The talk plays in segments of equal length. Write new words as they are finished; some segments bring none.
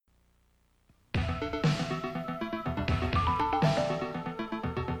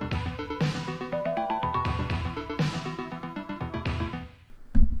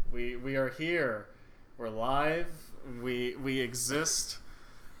We are here. We're live. We exist.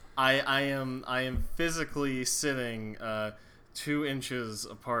 I am physically sitting 2 inches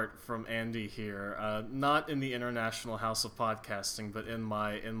apart from Andy here, not in the International House of Podcasting, but in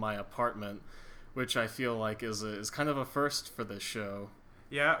my apartment, which I feel like is kind of a first for this show.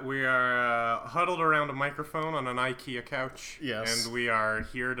 Yeah, we are huddled around a microphone on an IKEA couch. Yes. And we are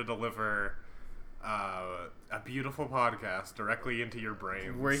here to deliver a beautiful podcast directly into your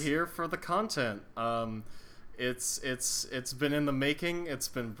brains. We're here for the content. It's been in the making. It's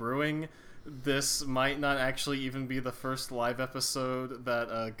been brewing. This might not actually even be the first live episode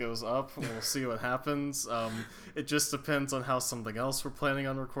that goes up. We'll see what happens. It just depends on how something else we're planning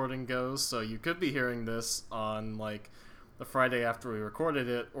on recording goes. So you could be hearing this on like the Friday after we recorded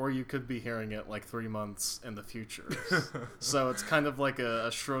it, or you could be hearing it like 3 months in the future. So it's kind of like a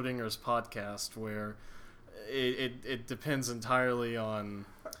Schrodinger's podcast where it depends entirely on.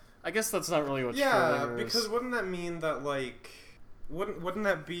 I guess that's not really what Schrodinger's. Yeah, because wouldn't that mean that wouldn't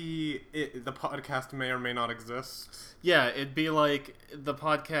that be the podcast may or may not exist? Yeah, it'd be like the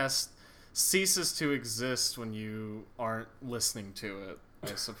podcast ceases to exist when you aren't listening to it,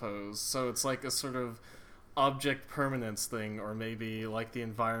 I suppose. So it's like a sort of object permanence thing, or maybe like the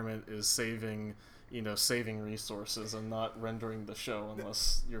environment is saving resources and not rendering the show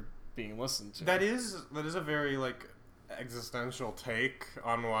unless you're being listened to. That is a very existential take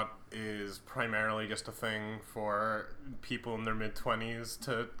on what is primarily just a thing for people in their mid-20s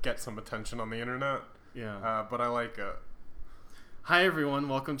to get some attention on the internet. Yeah. But I like it. Hi everyone,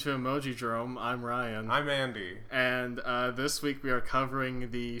 welcome to Emoji Jerome. I'm Ryan. I'm Andy. And this week we are covering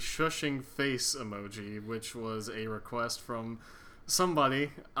the shushing face emoji, which was a request from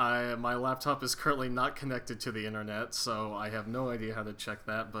somebody. My laptop is currently not connected to the internet, so I have no idea how to check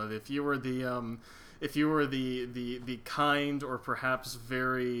that. But if you were the kind or perhaps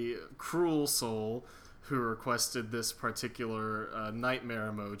very cruel soul who requested this particular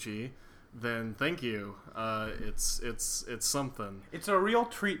nightmare emoji, then thank you. It's something. It's a real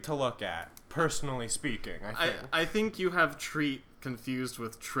treat to look at, personally speaking, I think. I think you have treat confused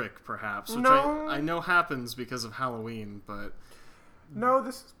with trick, perhaps, which No. I know happens because of Halloween, but No,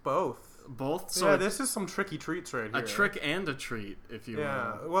 this is both. both. So Yeah, this is some tricky treats right here. a trick and a treat, if you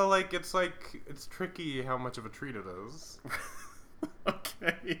Yeah, will. well, it's tricky how much of a treat it is.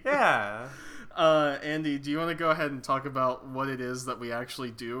 Okay. Yeah. Andy, do you want to go ahead and talk about what it is that we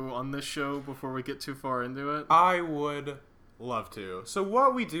actually do on this show before we get too far into it? I would love to. So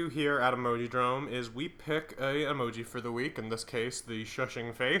what we do here at Emoji Drome is we pick a emoji for the week, in this case, the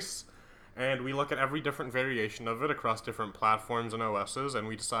shushing face, and we look at every different variation of it across different platforms and OSs, and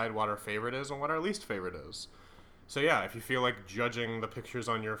we decide what our favorite is and what our least favorite is. So yeah, if you feel like judging the pictures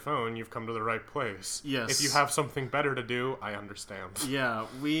on your phone, you've come to the right place. Yes. If you have something better to do, I understand. Yeah,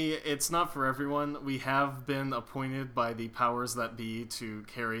 it's not for everyone. We have been appointed by the powers that be to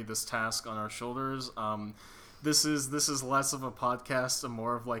carry this task on our shoulders. This is less of a podcast and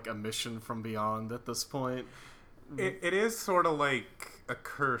more of like a mission from beyond at this point. It is sort of like a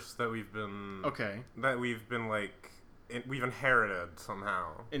curse that we've been... Okay. That we've been we've inherited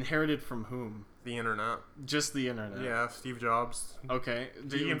somehow. Inherited from whom? The internet. Just the internet. Yeah, Steve Jobs. Okay.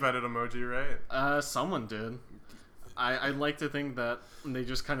 He invented emoji, right? Someone did. I'd like to think that they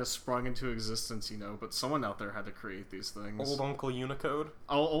just kind of sprung into existence, but someone out there had to create these things. Old Uncle Unicode?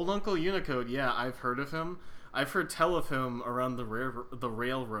 Oh, Old Uncle Unicode, yeah, I've heard of him. I've heard tell of him around the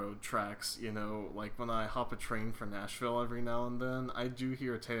railroad tracks, like when I hop a train for Nashville every now and then, I do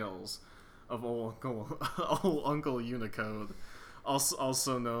hear tales of Old Uncle Unicode.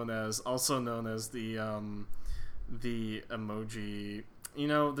 Also known as the emoji.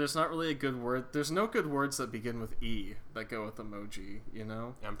 There's not really a good word. There's no good words that begin with E that go with emoji.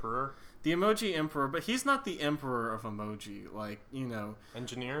 Emperor. The emoji emperor, but he's not the emperor of emoji.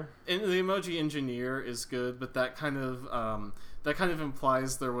 Engineer. And the emoji engineer is good, but that kind of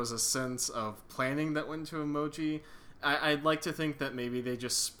implies there was a sense of planning that went into emoji. I'd like to think that maybe they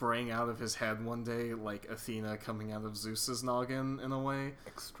just sprang out of his head one day, like Athena coming out of Zeus's noggin, in a way.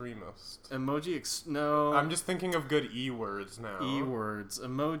 Extremist. Emoji, no. I'm just thinking of good E-words now. E-words.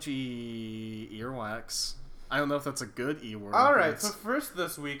 Emoji earwax. I don't know if that's a good E-word. Alright, so first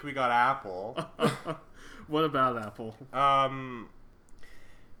this week we got Apple. What about Apple?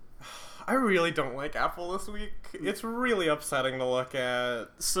 I really don't like Apple this week. It's really upsetting to look at.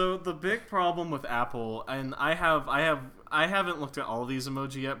 So the big problem with Apple, and I haven't looked at all of these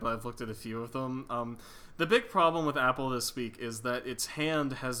emoji yet, but I've looked at a few of them. The big problem with Apple this week is that its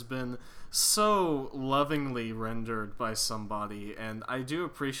hand has been so lovingly rendered by somebody, and I do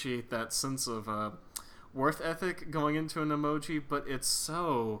appreciate that sense of worth ethic going into an emoji, but it's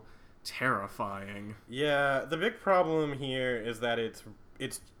so terrifying. Yeah, the big problem here is that it's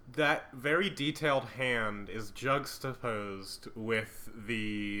that very detailed hand is juxtaposed with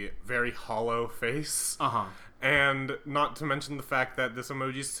the very hollow face. Uh-huh. And not to mention the fact that this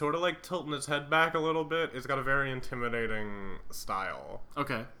emoji's sort of like tilting its head back a little bit. It's got a very intimidating style.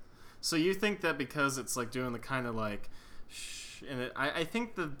 Okay. So you think that because it's like doing the kind of like shh, and I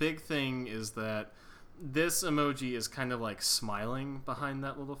think the big thing is that this emoji is kind of like smiling behind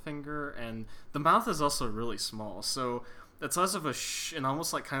that little finger, and the mouth is also really small. So it's less of a shh and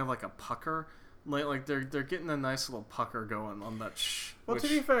almost like kind of like a pucker. Like they're getting a nice little pucker going on that shh. Well, to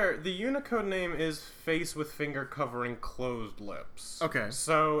be fair, the Unicode name is face with finger covering closed lips. Okay.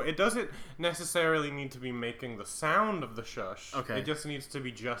 So it doesn't necessarily need to be making the sound of the shush. Okay. It just needs to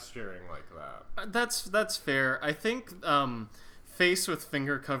be gesturing like that. That's fair. I think face with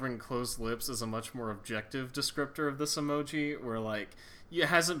finger covering closed lips is a much more objective descriptor of this emoji, where like it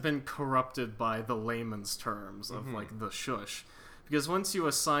hasn't been corrupted by the layman's terms of like the shush. Because once you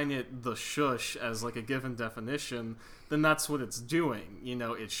assign it the shush as like a given definition, then that's what it's doing. You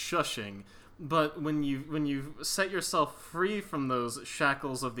know, it's shushing. But when you set yourself free from those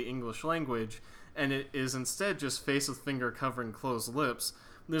shackles of the English language, and it is instead just face with finger covering closed lips,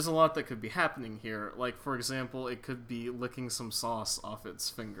 there's a lot that could be happening here. Like, for example, it could be licking some sauce off its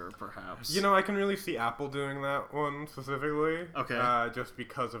finger, perhaps. You know, I can really see Apple doing that one specifically. Okay. Just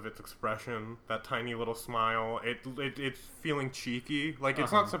because of its expression, that tiny little smile. It's feeling cheeky. Like,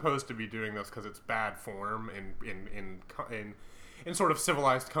 it's not supposed to be doing this because it's bad form in sort of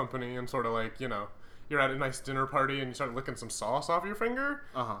civilized company, and sort of like, you know, you're at a nice dinner party and you start licking some sauce off your finger.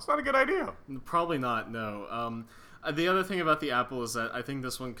 It's not a good idea. Probably not, no. The other thing about the apple is that I think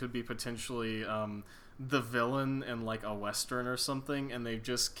this one could be potentially the villain in like a western or something, and they've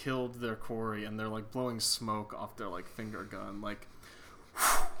just killed their quarry and they're like blowing smoke off their like finger gun, like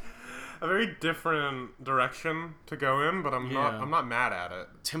a very different direction to go in, but I'm not mad at it.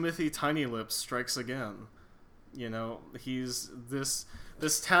 Timothy Tiny Lips strikes again. You know,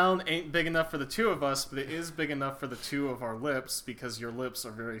 this town ain't big enough for the two of us, but it is big enough for the two of our lips, because your lips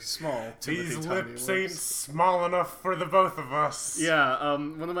are very small. These lips ain't small enough for the both of us. Yeah,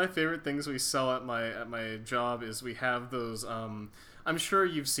 one of my favorite things we sell at my job is we have those, I'm sure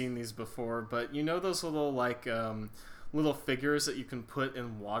you've seen these before, but you know those little, like, little figures that you can put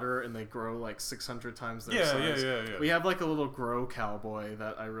in water and they grow like 600 times their size? Yeah. We have like a little grow cowboy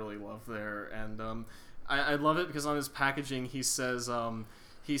that I really love there, and I love it because on his packaging he says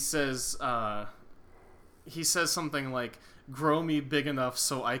something like, "Grow me big enough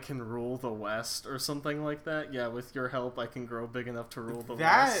so I can rule the West," or something like that. Yeah, with your help I can grow big enough to rule the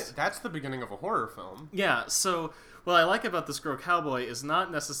West. That's the beginning of a horror film. Yeah, so what I like about this Grow Cowboy is not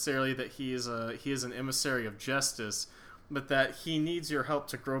necessarily that he is an emissary of justice, but that he needs your help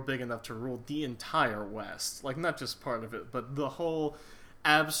to grow big enough to rule the entire West. Like, not just part of it, but the whole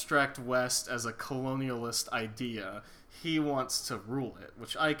abstract West as a colonialist idea. He wants to rule it,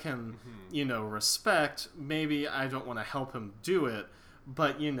 which I can, respect. Maybe I don't want to help him do it,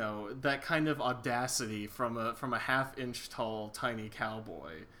 but, that kind of audacity from a half-inch tall tiny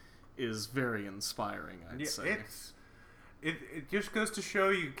cowboy is very inspiring, I'd say. It just goes to show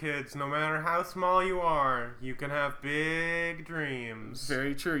you, kids, no matter how small you are, you can have big dreams.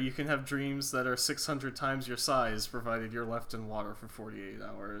 Very true. You can have dreams that are 600 times your size, provided you're left in water for 48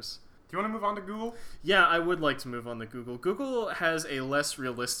 hours. Do you want to move on to Google? Yeah, I would like to move on to Google. Google has a less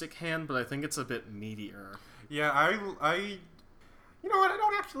realistic hand, but I think it's a bit meatier. Yeah, I you know what, I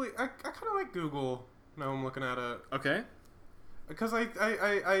kind of like Google now I'm looking at it. Okay. Because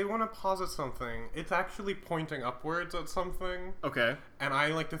I want to posit something. It's actually pointing upwards at something. Okay. And I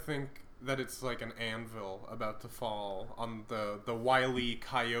like to think that it's like an anvil about to fall on the wily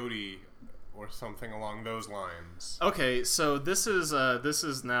coyote or something along those lines. Okay, so this is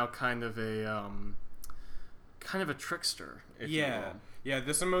now kind of a trickster, if you will. Yeah,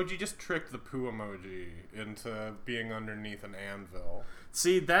 this emoji just tricked the poo emoji into being underneath an anvil.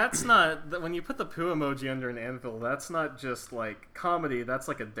 See, that's not... When you put the poo emoji under an anvil, that's not just, like, comedy, that's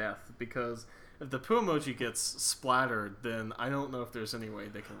like a death, because if the poo emoji gets splattered, then I don't know if there's any way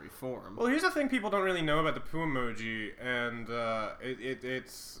they can reform. Well, here's the thing people don't really know about the poo emoji, and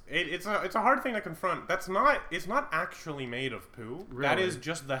it's a hard thing to confront. It's not actually made of poo. Really? That is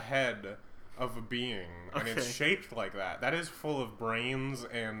just the head of a being, and Okay. it's shaped like that. That is full of brains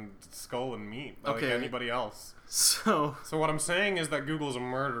and skull and meat, like anybody else. So what I'm saying is that Google's a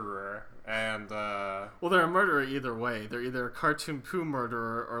murderer, and well, they're a murderer either way. They're either a cartoon poo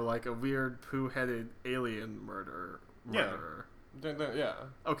murderer or like a weird poo-headed alien murderer. Yeah.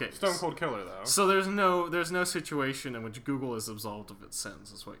 Okay. Stone Cold Killer, though. So there's no situation in which Google is absolved of its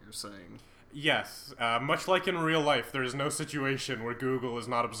sins, is what you're saying. Yes, much like in real life, there is no situation where Google is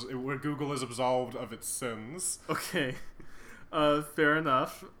not where Google is absolved of its sins. Okay, fair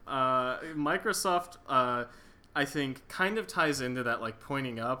enough. Microsoft, I think, kind of ties into that, like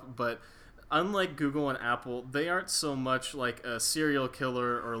pointing up, but unlike Google and Apple, they aren't so much like a serial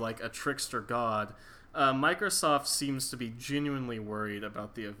killer or like a trickster god. Microsoft seems to be genuinely worried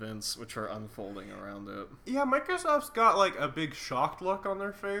about the events which are unfolding around it. Yeah, Microsoft's got like a big shocked look on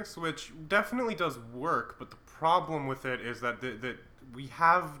their face, which definitely does work. But the problem with it is that that we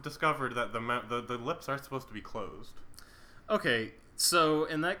have discovered that the lips aren't supposed to be closed. Okay, so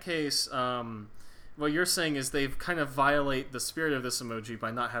in that case, what you're saying is they've kind of violate the spirit of this emoji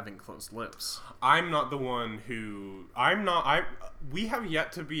by not having closed lips. I'm not the one who... We have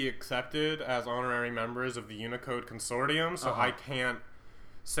yet to be accepted as honorary members of the Unicode Consortium, so I can't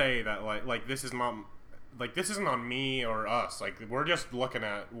say that, like this is not... Like, this isn't on me or us. Like, we're just looking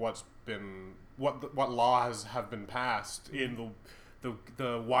at what's been... What laws have been passed in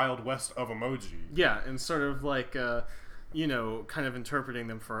the Wild West of emoji. Yeah, and sort of like... kind of interpreting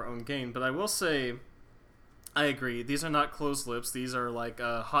them for our own gain. But I will say, I agree. These are not closed lips. These are like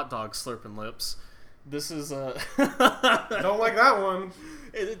hot dog slurping lips. This is Don't like that one.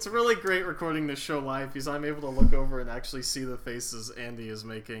 It's really great recording this show live because I'm able to look over and actually see the faces Andy is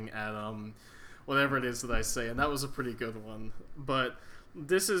making at whatever it is that I say, and that was a pretty good one. But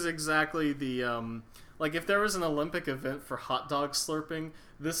this is exactly the like if there was an Olympic event for hot dog slurping,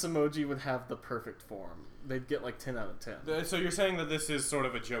 this emoji would have the perfect form. They'd get like 10 out of 10. So you're saying that this is sort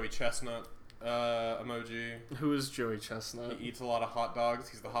of a Joey Chestnut emoji? Who is Joey Chestnut? He eats a lot of hot dogs.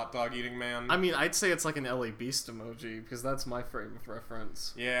 He's the hot dog eating man. I mean, I'd say it's like an LA Beast emoji because that's my frame of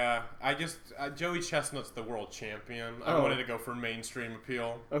reference. Yeah, Joey Chestnut's the world champion. I wanted to go for mainstream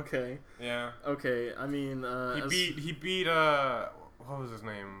appeal. Okay. Yeah. Okay, I mean... he beat what was his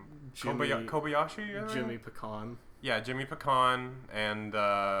name? Kobayashi? Jimmy Pecan. Yeah, Jimmy Pecan and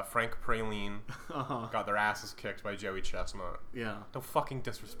Frank Praline got their asses kicked by Joey Chestnut. Yeah. Don't fucking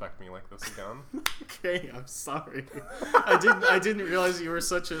disrespect me like this again. Okay, I'm sorry. I didn't realize you were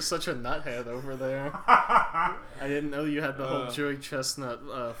such a nuthead over there. I didn't know you had the whole Joey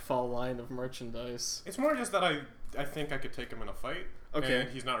Chestnut fall line of merchandise. It's more just that I think I could take him in a fight. Okay. And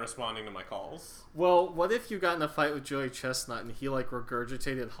he's not responding to my calls. Well, what if you got in a fight with Joey Chestnut and he like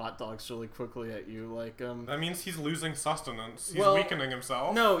regurgitated hot dogs really quickly at you? Like that means he's losing sustenance. He's weakening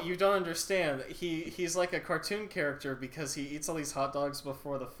himself. No, you don't understand. He's like a cartoon character because he eats all these hot dogs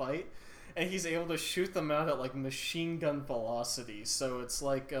before the fight, and he's able to shoot them out at like machine gun velocity. So it's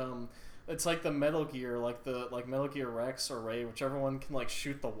like the Metal Gear, like Metal Gear Rex or Ray, whichever one can like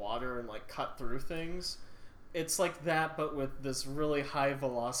shoot the water and like cut through things. It's like that, but with this really high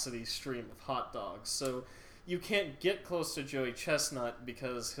velocity stream of hot dogs. So you can't get close to Joey Chestnut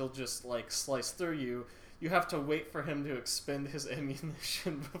because he'll just like slice through you. You have to wait for him to expend his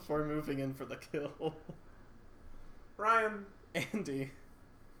ammunition before moving in for the kill. Ryan. Andy.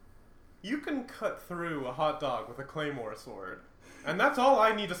 You can cut through a hot dog with a claymore sword. And that's all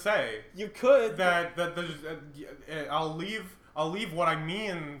I need to say. You could. I'll leave what I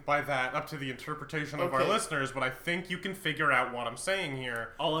mean by that up to the interpretation of our listeners, but I think you can figure out what I'm saying here.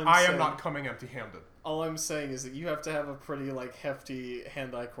 I am not coming empty-handed. All I'm saying is that you have to have a pretty like hefty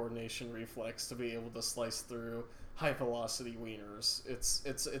hand-eye coordination reflex to be able to slice through high-velocity wieners.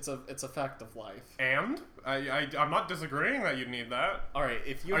 It's a fact of life. And I'm not disagreeing that you'd need that. All right,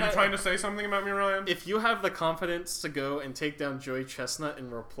 if you are you trying to say something about me, Ryan? If you have the confidence to go and take down Joey Chestnut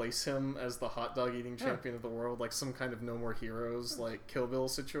and replace him as the hot dog eating champion of the world, like some kind of No More Heroes, like Kill Bill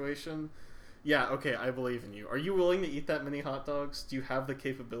situation, yeah, okay, I believe in you. Are you willing to eat that many hot dogs? Do you have the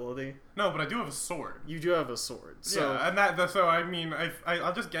capability? No, but I do have a sword. You do have a sword. So, yeah, and so I mean,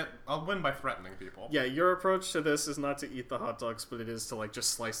 I'll win by threatening people. Yeah, your approach to this is not to eat the hot dogs, but it is to like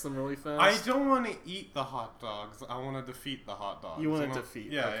just slice them really fast. I don't want to eat the hot dogs. I want to defeat the hot dogs. You want to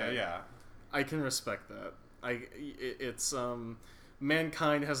defeat? Yeah, okay. yeah. I can respect that. It's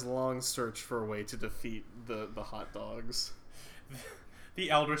mankind has long searched for a way to defeat the hot dogs. The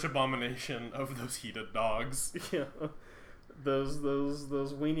eldritch abomination of those heated dogs. Yeah, those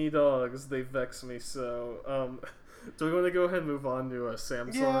weenie dogs, they vex me so. Do we want to go ahead and move on to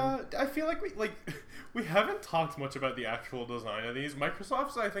Samsung? Yeah, I feel like we haven't talked much about the actual design of these.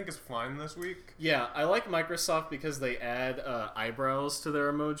 Microsoft's, I think, is fine this week. Yeah, I like Microsoft because they add eyebrows to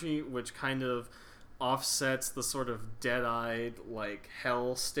their emoji, which kind of offsets the sort of dead-eyed, like,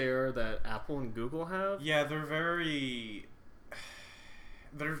 hell stare that Apple and Google have. Yeah, they're very...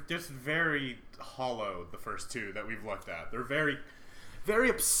 they're just very hollow, the first two that we've looked at. They're very, very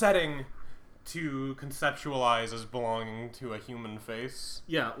upsetting to conceptualize as belonging to a human face.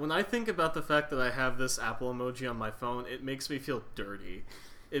 Yeah, when I think about the fact that I have this Apple emoji on my phone, it makes me feel dirty.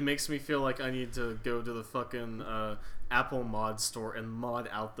 It makes me feel like I need to go to the fucking Apple mod store and mod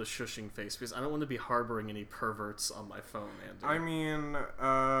out the shushing face, because I don't want to be harboring any perverts on my phone, Andy. I mean,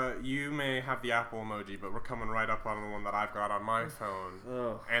 you may have the Apple emoji, but we're coming right up on the one that I've got on my phone.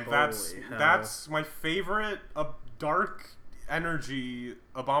 Oh, and hell. that's my favorite dark energy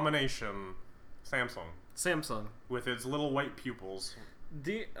abomination, Samsung. With its little white pupils.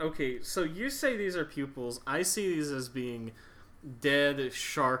 Okay, so you say these are pupils. I see these as being dead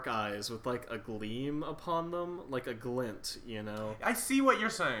shark eyes with like a gleam upon them, like a glint, you know? I see what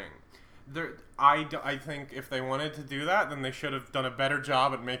you're saying. I think if they wanted to do that, then they should have done a better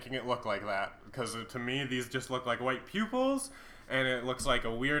job at making it look like that. Because to me, these just look like white pupils, and it looks like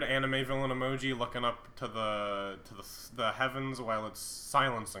a weird anime villain emoji looking up to the heavens while it's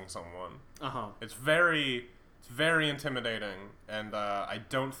silencing someone. It's very intimidating, and I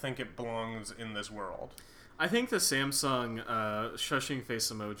don't think it belongs in this world. I think the Samsung shushing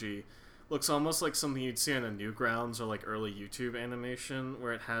face emoji looks almost like something you'd see on a Newgrounds or like early YouTube animation,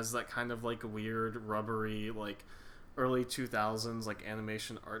 where it has that kind of like weird rubbery like early 2000s like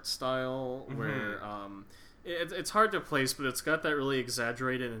animation art style, where it's hard to place, but it's got that really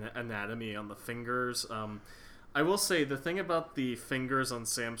exaggerated anatomy on the fingers. I will say the thing about the fingers on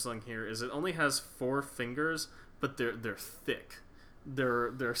Samsung here is it only has 4 fingers, but they're thick.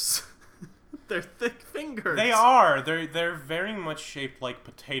 They're they're thick fingers. They are. They're very much shaped like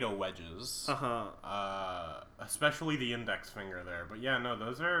potato wedges. Especially the index finger there. But yeah, no,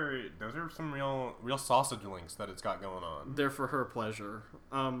 those are some real sausage links that it's got going on. They're for her pleasure.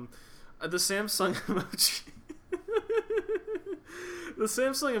 The Samsung emoji. The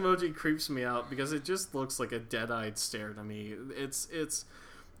Samsung emoji creeps me out because it just looks like a dead-eyed stare to me.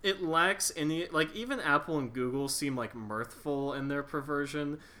 It lacks any, like, even Apple and Google seem like mirthful in their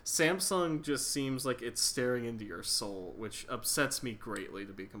perversion. Samsung just seems like it's staring into your soul, which upsets me greatly,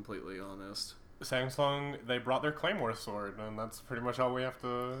 to be completely honest. Samsung, they brought their Claymore sword, and that's pretty much all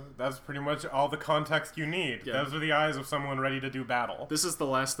that's pretty much all the context you need. Yeah. Those are the eyes of someone ready to do battle. This is the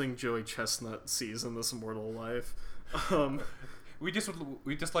last thing Joey Chestnut sees in this mortal life. We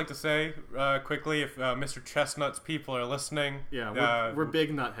just like to say quickly, if Mr. Chestnut's people are listening, we're big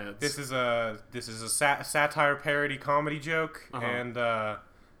nutheads. This is a satire parody comedy joke, and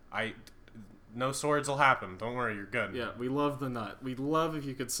no swords will happen. Don't worry, you're good. Yeah, we love the nut. We'd love if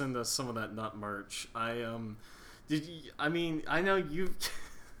you could send us some of that nut merch. I know you.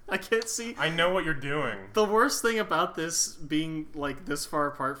 I can't see. I know what you're doing. The worst thing about this being like this far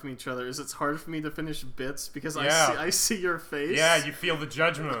apart from each other is it's hard for me to finish bits because I see your face. Yeah, you feel the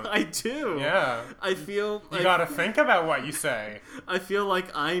judgment. I do. Yeah. I feel you gotta think about what you say. I feel like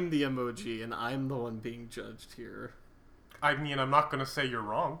I'm the emoji and I'm the one being judged here. I mean, I'm not gonna say you're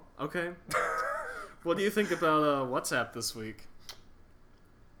wrong. Okay. What do you think about WhatsApp this week?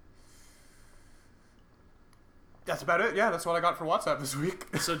 That's about it. Yeah, that's what I got for WhatsApp this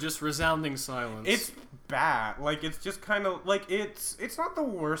week. So just resounding silence. It's bad. Like, it's just kind of like it's not the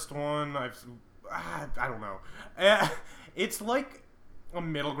worst one. I don't know. It's like a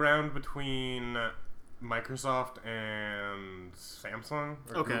middle ground between Microsoft and Samsung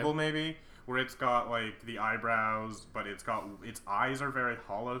or Google maybe, where it's got like the eyebrows, but its eyes are very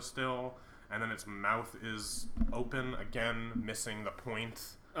hollow still, and then its mouth is open again, missing the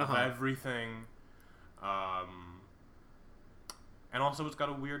point of everything. And also it's got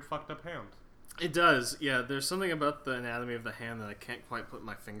a weird fucked up hand. It does, yeah. There's something about the anatomy of the hand that I can't quite put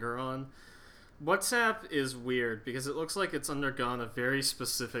my finger on. WhatsApp is weird because it looks like it's undergone a very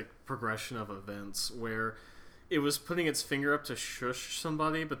specific progression of events where it was putting its finger up to shush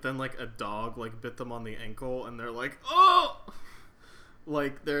somebody, but then like a dog like bit them on the ankle and they're like, oh!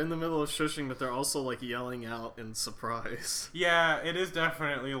 Like, they're in the middle of shushing, but they're also like yelling out in surprise. Yeah, it is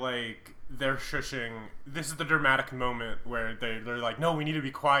definitely like they're shushing. This is the dramatic moment where they're like, no, we need to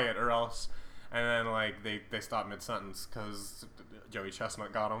be quiet or else. And then like they stop mid-sentence because Joey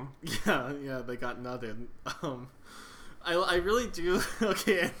Chestnut got them. Yeah, they got nutted. I really do.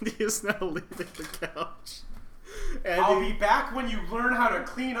 Okay, Andy is now leaving the couch. Andy, I'll be back when you learn how to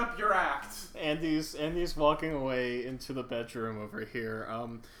clean up your act. Andy's walking away into the bedroom over here,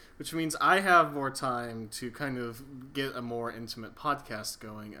 which means I have more time to kind of get a more intimate podcast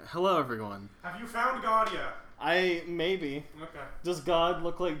going. Hello, everyone. Have you found God yet? Maybe. Okay. Does God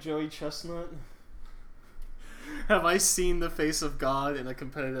look like Joey Chestnut? Have I seen the face of God in a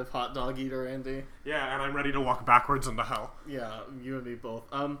competitive hot dog eater, Andy? Yeah, and I'm ready to walk backwards into hell. Yeah, you and me both.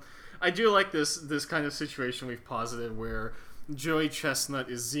 I do like this kind of situation we've posited where Joey Chestnut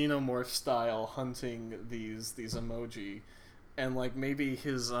is xenomorph style hunting these emoji, and like maybe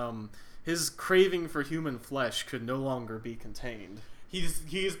his craving for human flesh could no longer be contained. He's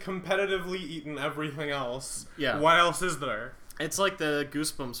competitively eaten everything else. Yeah. What else is there? It's like the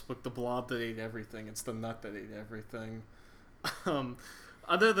Goosebumps book, The Blob That Ate Everything. It's the nut that ate everything.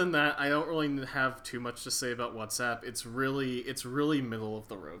 Other than that, I don't really have too much to say about WhatsApp. It's really middle of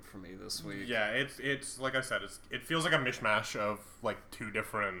the road for me this week. Yeah, it's like I said, it feels like a mishmash of like two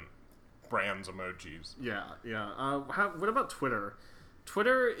different brands emojis. Yeah. What about Twitter?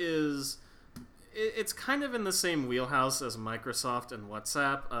 Twitter is... It's kind of in the same wheelhouse as Microsoft and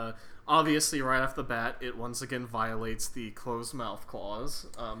WhatsApp. Obviously, right off the bat, it once again violates the closed mouth clause.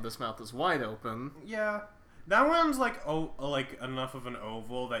 This mouth is wide open. Yeah, that one's like enough of an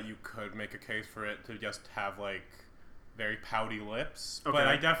oval that you could make a case for it to just have like very pouty lips. Okay. But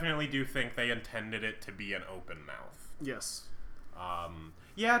I definitely do think they intended it to be an open mouth. Yes.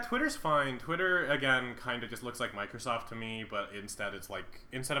 Yeah, Twitter's fine. Twitter, again, kind of just looks like Microsoft to me, but instead it's like,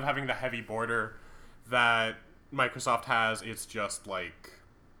 instead of having the heavy border that Microsoft has, it's just like,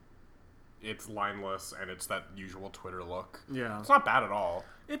 it's lineless and it's that usual Twitter look. Yeah. It's not bad at all.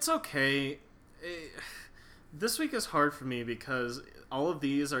 It's okay. This week is hard for me because all of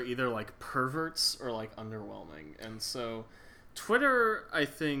these are either like perverts or like underwhelming. And so Twitter, I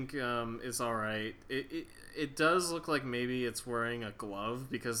think, is alright. It does look like maybe it's wearing a glove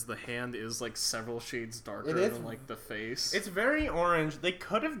because the hand is like several shades darker than like the face. It's very orange. They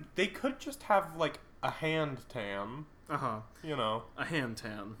could just have like a hand tan. You know, a hand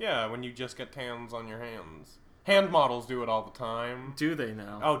tan. Yeah, when you just get tans on your hands. Hand models do it all the time. Do they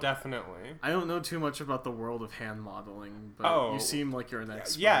now? Oh, definitely. I don't know too much about the world of hand modeling, but you seem like you're an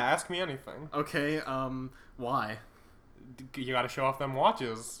expert. Yeah, ask me anything. Okay, why? You gotta show off them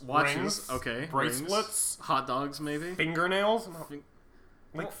watches. Rings, okay. Bracelets. Rings, hot dogs, maybe? Fingernails?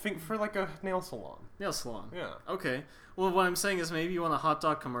 For like a nail salon. Nail salon. Yeah. Okay. Well, what I'm saying is maybe you want a hot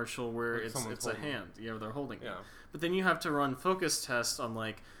dog commercial where it's a hand. Yeah, they're holding it. Yeah. But then you have to run focus tests on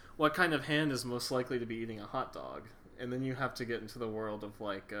like what kind of hand is most likely to be eating a hot dog. And then you have to get into the world of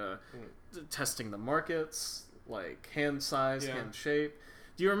like testing the markets, like hand size, hand shape.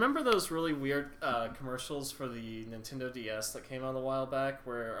 Do you remember those really weird commercials for the Nintendo DS that came out a while back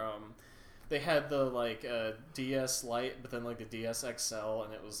where they had the like DS Lite but then like the DS XL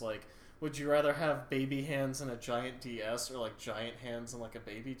and it was like, would you rather have baby hands in a giant DS or like giant hands in like a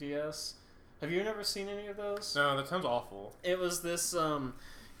baby DS? Have you never seen any of those? No, that sounds awful. It was this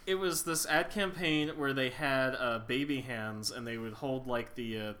ad campaign where they had baby hands and they would hold like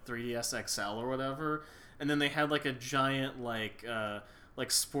the 3DS XL or whatever, and then they had like a giant like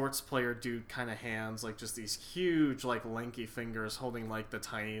sports player dude kind of hands, like just these huge like lanky fingers holding like the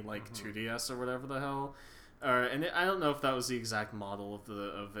tiny like 2DS or whatever the hell. And I don't know if that was the exact model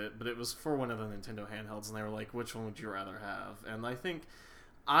of it, but it was for one of the Nintendo handhelds, and they were like, which one would you rather have? And I think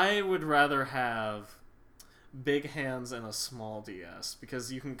I would rather have big hands and a small DS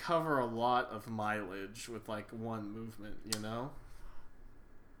because you can cover a lot of mileage with like one movement, you know?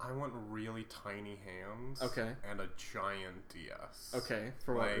 I want really tiny hands. Okay. And a giant DS. Okay,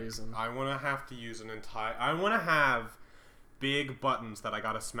 for what reason? I want to have to use I want to have big buttons that I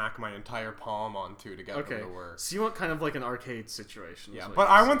gotta smack my entire palm onto to get them to work. So you want kind of like an arcade situation. Yeah, but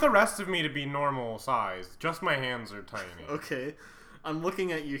I want the rest of me to be normal size. Just my hands are tiny. Okay. I'm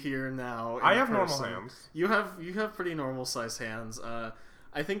looking at you here now. I have normal hands. You have pretty normal size hands.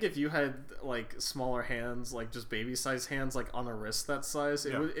 I think if you had like smaller hands, like just baby size hands, like on a wrist that size,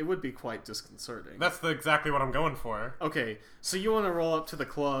 it would be quite disconcerting. That's exactly what I'm going for. Okay, so you want to roll up to the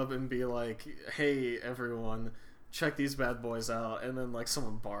club and be like, "Hey, everyone, check these bad boys out," and then like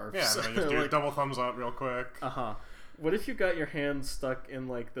someone barfs. Yeah, and then just do like, double thumbs up real quick. What if you got your hands stuck in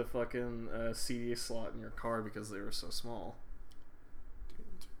like the fucking CD slot in your car because they were so small?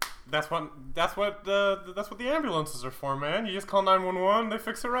 That's what the ambulances are for, man. You just call 911, they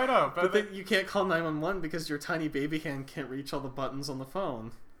fix it right up. But then you can't call 911 because your tiny baby hand can't reach all the buttons on the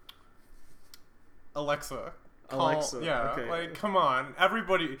phone. Alexa. Yeah, okay. Like, come on,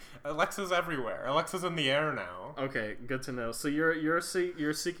 everybody. Alexa's everywhere. Alexa's in the air now. Okay, good to know. So you're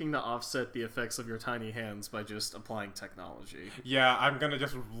seeking to offset the effects of your tiny hands by just applying technology. Yeah, I'm gonna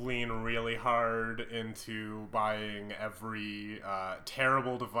just lean really hard into buying every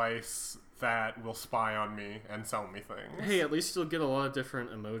terrible device that will spy on me and sell me things. Hey, at least you'll get a lot of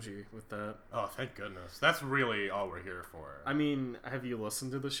different emoji with that. Oh, thank goodness. That's really all we're here for. I mean, have you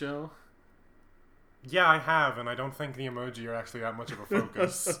listened to the show? Yeah, I have, and I don't think the emoji are actually that much of a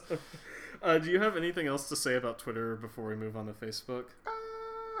focus. Do you have anything else to say about Twitter before we move on to Facebook?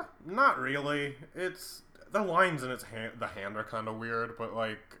 Not really. It's the lines in the hand are kind of weird, but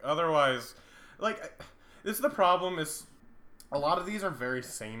like otherwise, like this is the problem is a lot of these are very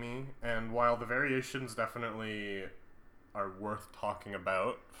samey, and while the variations definitely are worth talking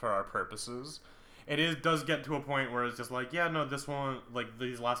about for our purposes, does get to a point where it's just like, yeah, no, this one, like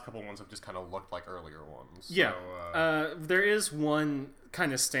these last couple ones have just kind of looked like earlier ones. Yeah. So, there is one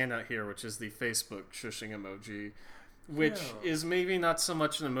kind of standout here, which is the Facebook shushing emoji, which is maybe not so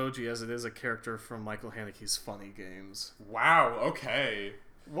much an emoji as it is a character from Michael Haneke's Funny Games. wow. Okay.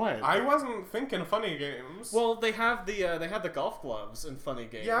 What? I wasn't thinking Funny Games. Well, they have the golf gloves in Funny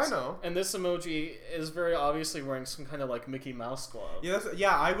Games. Yeah, I know. And this emoji is very obviously wearing some kind of like Mickey Mouse glove.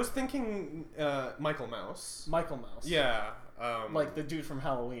 Yeah, I was thinking Michael Mouse. Michael Mouse. Yeah. Like the dude from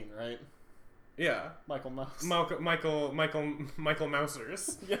Halloween, right? Yeah. Michael Mouse. Michael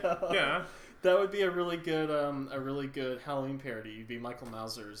Mousers. Yeah. Yeah. That would be a really good Halloween parody. You'd be Michael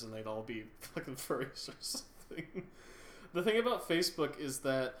Mousers and they'd all be fucking furries or something. The thing about Facebook is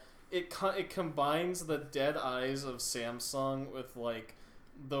that it combines the dead eyes of Samsung with like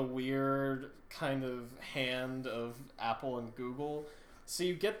the weird kind of hand of Apple and Google. So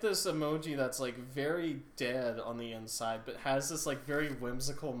you get this emoji that's like very dead on the inside, but has this like very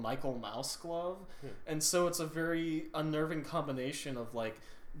whimsical Michael Mouse glove. And so it's a very unnerving combination of like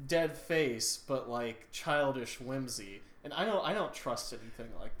dead face, but like childish whimsy. And I don't trust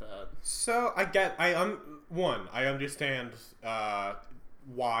anything like that. So I understand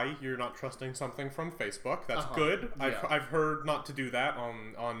why you're not trusting something from Facebook. That's good. Yeah. I've heard not to do that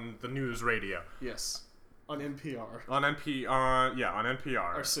on the news radio. Yes. On NPR. On NPR.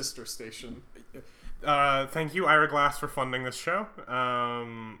 Our sister station. Thank you, Ira Glass, for funding this show.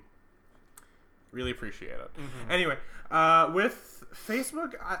 Really appreciate it. Mm-hmm. Anyway, with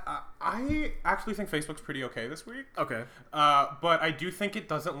Facebook, I actually think Facebook's pretty okay this week. Okay. But I do think it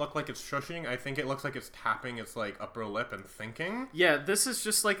doesn't look like it's shushing. I think it looks like it's tapping its like upper lip and thinking. Yeah, this is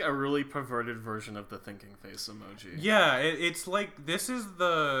just like a really perverted version of the thinking face emoji. Yeah, it's like this is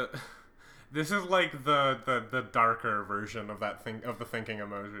like the darker version of the thinking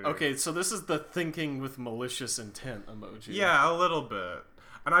emoji. Okay, so this is the thinking with malicious intent emoji. Yeah, a little bit.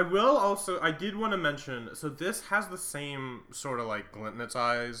 And I did want to mention, so this has the same sort of like glint in its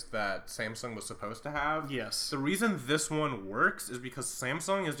eyes that Samsung was supposed to have. Yes. The reason this one works is because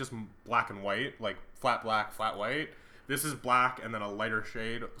Samsung is just black and white, like flat black, flat white. This is black and then a lighter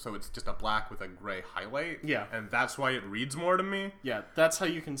shade, so it's just a black with a gray highlight. Yeah. And that's why it reads more to me. Yeah, that's how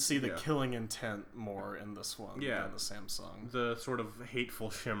you can see the killing intent more in this one than the Samsung. The sort of hateful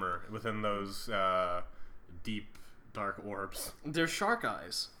shimmer within those deep, dark orbs. They're shark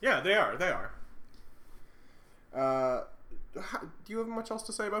eyes. Yeah, they are. Do you have much else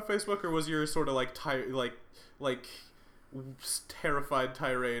to say about Facebook, or was your sort of like terrified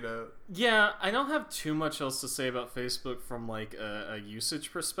tirade? Yeah, I don't have too much else to say about Facebook from like a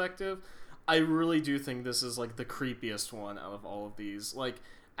usage perspective. I really do think this is like the creepiest one out of all of these. Like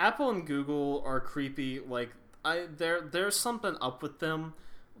Apple and Google are creepy. Like there's something up with them,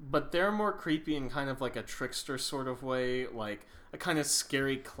 but they're more creepy in kind of like a trickster sort of way, like a kind of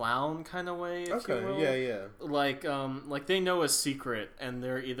scary clown kind of way, if you will. Yeah. Like they know a secret, and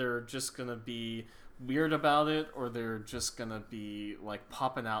they're either just gonna be weird about it, or they're just gonna be like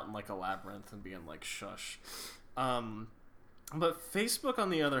popping out in like a labyrinth and being like shush. But Facebook, on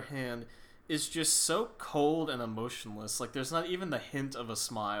the other hand, is just so cold and emotionless. Like there's not even the hint of a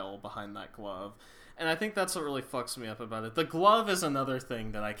smile behind that glove. And I think that's what really fucks me up about it. The glove is another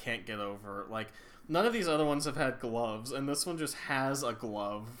thing that I can't get over. Like, none of these other ones have had gloves, and this one just has a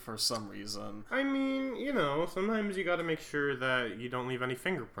glove for some reason. I mean, sometimes you gotta make sure that you don't leave any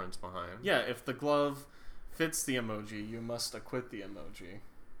fingerprints behind. Yeah, if the glove fits the emoji, you must acquit the emoji.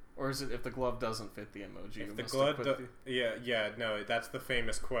 Or is it if the glove doesn't fit the emoji, you must acquit the... No, that's the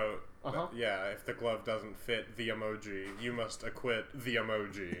famous quote. Uh-huh. Yeah, if the glove doesn't fit the emoji, you must acquit the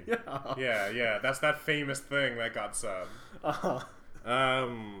emoji. Yeah. Yeah, that's that famous thing that got said. Uh-huh. I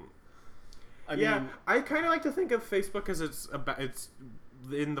mean, I kind of like to think of Facebook as it's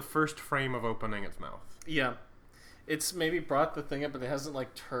in the first frame of opening its mouth. Yeah. It's maybe brought the thing up, but it hasn't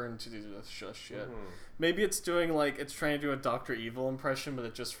like turned to do the shush yet. Mm-hmm. Maybe it's doing like it's trying to do a Dr. Evil impression, but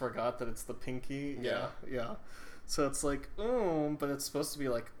it just forgot that it's the pinky. Yeah. So it's like, but it's supposed to be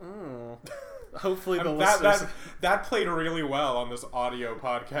like, Hopefully the listeners... That played really well on this audio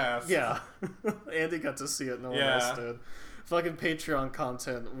podcast. Yeah. Andy got to see it, no one else did. Fucking Patreon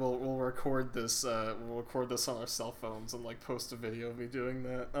content, we'll record this on our cell phones and like post a video of me doing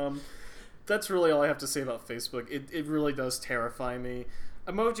that. That's really all I have to say about Facebook. It really does terrify me.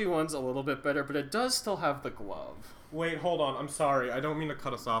 Emoji One's a little bit better, but it does still have the glove. Wait, hold on. I'm sorry. I don't mean to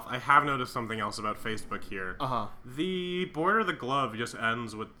cut us off. I have noticed something else about Facebook here. Uh-huh. The border of the glove just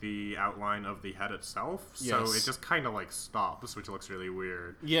ends with the outline of the head itself, so Yes. it just kind of like stops, which looks really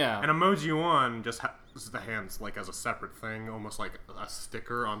weird. Yeah. And Emoji One just has the hands like as a separate thing, almost like a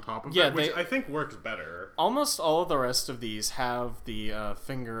sticker on top of Yeah, it, which I think works better. Almost all of the rest of these have the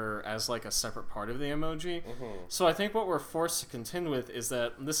finger as like a separate part of the emoji. So I think what we're forced to contend with is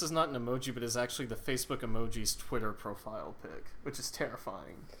that this is not an emoji, but is actually the Facebook emoji's Twitter profile pic, which is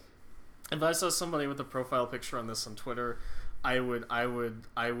terrifying. If I saw somebody with a profile picture on this on Twitter, I would.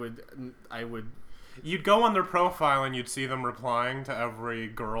 You'd go on their profile and you'd see them replying to every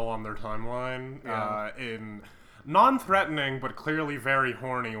girl on their timeline in non-threatening but clearly very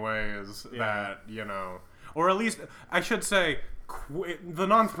horny ways that, you know... Or at least, I should say, the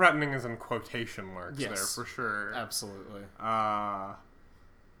non-threatening is in quotation marks there, for sure. Absolutely. A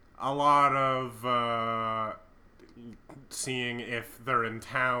lot of seeing if they're in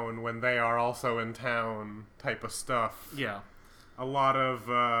town when they are also in town type of stuff. Yeah. A lot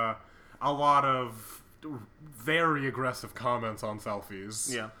of very aggressive comments on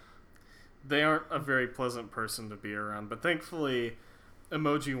selfies. Yeah. They aren't a very pleasant person to be around, but thankfully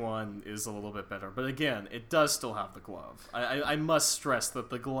Emoji One is a little bit better. But again, it does still have the glove. I must stress that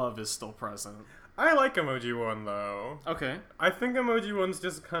the glove is still present. I like Emoji One, though. Okay. I think Emoji One's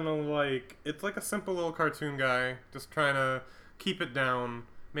just kind of like... It's like a simple little cartoon guy, just trying to keep it down.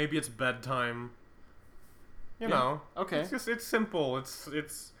 Maybe it's bedtime. You know. Okay. It's simple.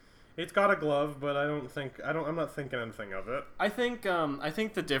 It's got a glove, but I'm not thinking anything of it. I think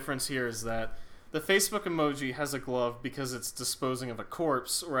the difference here is that the Facebook emoji has a glove because it's disposing of a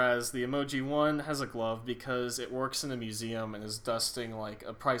corpse, whereas the Emoji One has a glove because it works in a museum and is dusting like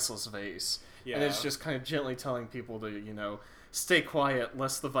a priceless vase. Yeah. And it's just kind of gently telling people to, you know, stay quiet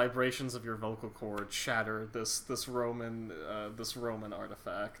lest the vibrations of your vocal cords shatter this Roman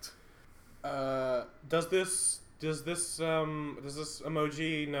artifact. Does this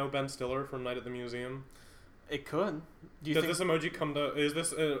emoji know Ben Stiller from Night at the Museum? It could. Does this emoji come to? Is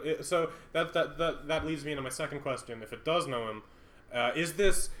this so? That leads me into my second question. If it does know him, is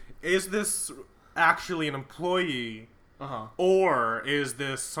this actually an employee, or is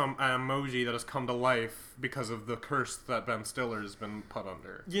this some emoji that has come to life because of the curse that Ben Stiller's been put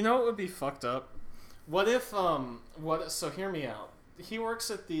under? You know what would be fucked up? What if So hear me out. He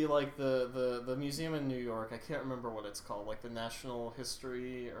works at the museum in New York. I can't remember what it's called, like the National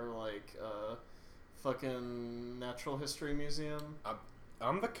History or like fucking Natural History Museum.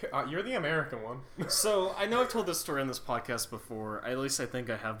 You're the American one. So I know I've told this story on this podcast before. At least I think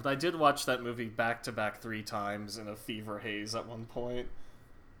I have. But I did watch that movie back to back 3 times in a fever haze at one point.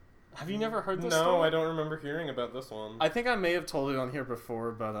 Have you never heard this story? No, I don't remember hearing about this one. I think I may have told it on here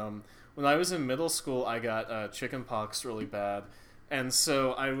before, but when I was in middle school, I got chicken pox really bad. And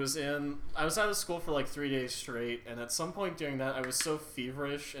so I was out of school for like 3 days straight, and at some point during that, I was so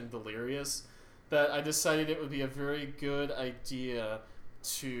feverish and delirious that I decided it would be a very good idea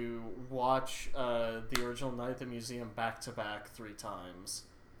to watch the original Night at the Museum back to back 3 times.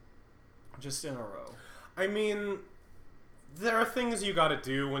 Just in a row. I mean, there are things you gotta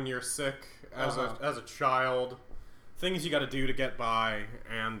do when you're sick as a child. Things you gotta do to get by,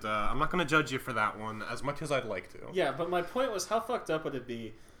 and I'm not gonna judge you for that one as much as I'd like to. Yeah, but my point was, how fucked up would it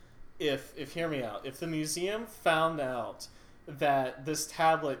be if hear me out, if the museum found out that this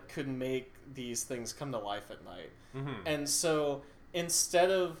tablet could make these things come to life at night. And so instead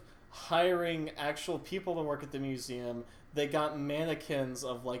of hiring actual people to work at the museum, they got mannequins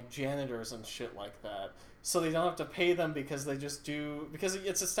of like janitors and shit like that. So they don't have to pay them because they just do... Because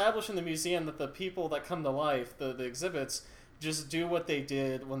it's established in the museum that the people that come to life, the exhibits, just do what they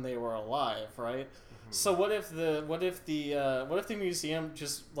did when they were alive, right? So what if the museum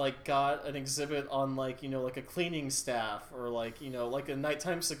just like got an exhibit on like, you know, like a cleaning staff or like, you know, like a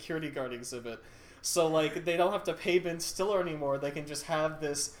nighttime security guard exhibit? So like they don't have to pay Ben Stiller anymore. They can just have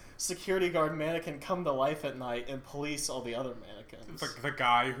this security guard mannequin come to life at night and police all the other mannequins. The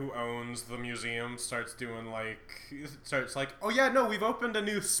guy who owns the museum starts like, oh yeah, no, we've opened a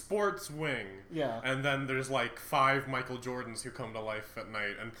new sports wing. Yeah. And then there's like 5 Michael Jordans who come to life at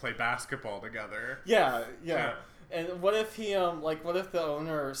night and play basketball together. Yeah. And what if he what if the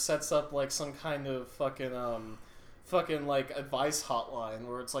owner sets up like some kind of fucking like advice hotline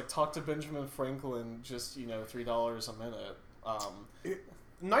where it's like, talk to Benjamin Franklin, just, you know, $3 a minute.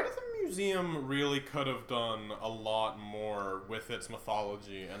 Night at the Museum really could have done a lot more with its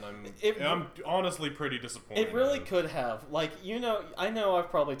mythology, and I'm honestly pretty disappointed. It really could have. Like, I know I've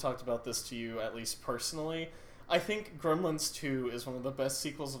probably talked about this to you, at least personally. I think Gremlins 2 is one of the best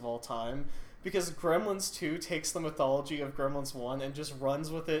sequels of all time, because Gremlins 2 takes the mythology of Gremlins 1 and just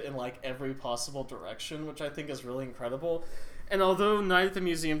runs with it in, like, every possible direction, which I think is really incredible. And although Night at the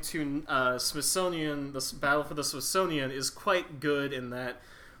Museum 2 Smithsonian, the Battle for the Smithsonian, is quite good in that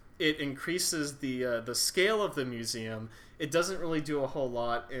it increases the scale of the museum, it doesn't really do a whole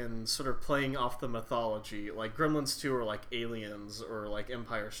lot in sort of playing off the mythology, like Gremlins 2 or like Aliens or like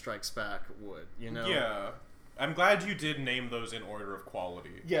Empire Strikes Back would, Yeah. I'm glad you did name those in order of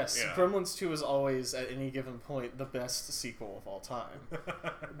quality. Yes, yeah. Gremlins 2 is always, at any given point, the best sequel of all time.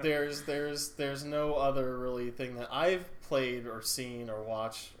 There's no other really thing that I've played or seen or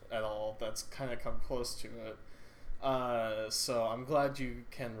watched at all that's kind of come close to it. So I'm glad you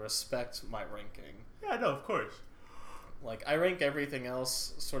can respect my ranking. Yeah, no, of course. Like, I rank everything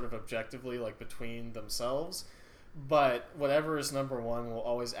else sort of objectively, like, between themselves. But whatever is number 1 will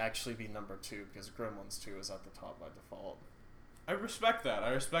always actually be number 2, because Gremlins 2 is at the top by default. I respect that.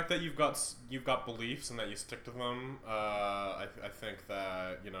 I respect that you've got beliefs and that you stick to them. I think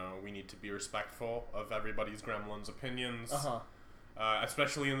that we need to be respectful of everybody's Gremlins opinions,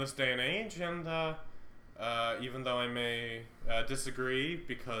 especially in this day and age. And even though I may disagree,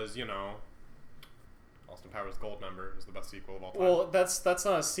 because Austin Powers Goldmember is the best sequel of all time. Well, that's not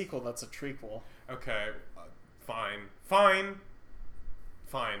a sequel. That's a trequel. Okay. Fine.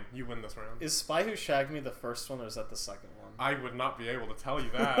 You win this round. Is Spy Who Shagged Me the first one, or is that the second one? I would not be able to tell you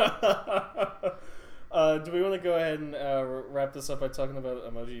that. Do we want to go ahead and wrap this up by talking about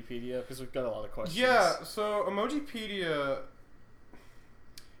Emojipedia? Because we've got a lot of questions. Yeah, so Emojipedia...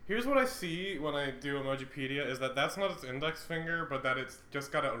 Here's what I see when I do Emojipedia, is that's not its index finger, but that it's just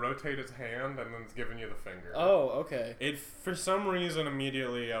got to rotate its hand and then it's giving you the finger. Oh, okay. For some reason,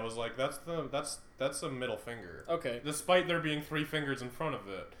 immediately, I was like, that's a middle finger. Okay. Despite there being 3 fingers in front of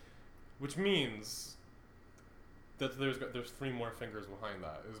it. Which means that there's 3 more fingers behind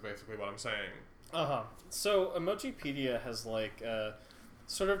that, is basically what I'm saying. So, Emojipedia has, like,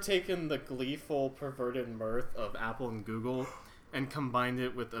 sort of taken the gleeful, perverted mirth of Apple and Google and combined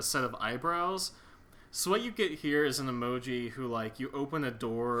it with a set of eyebrows. So what you get here is an emoji who, like, you open a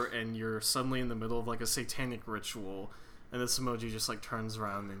door and you're suddenly in the middle of, like, a satanic ritual, and this emoji just, like, turns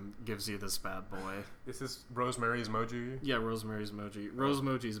around and gives you this bad boy. This is Rosemary's emoji? Yeah, Rosemary's emoji.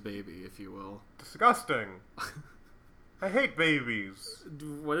 Rosemoji's baby, if you will. Disgusting. I hate babies.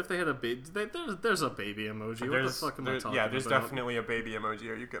 What if they had a baby? There's a baby emoji. What the fuck am I talking about? Yeah, there's definitely a baby emoji.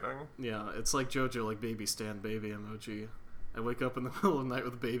 Are you kidding? Yeah, it's like JoJo, like baby stand, baby emoji. I wake up in the middle of the night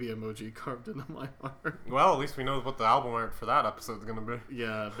with baby emoji carved into my heart. Well, at least we know what the album art for that episode's gonna be.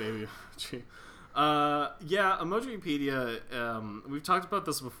 Yeah, baby emoji. Emojipedia, we've talked about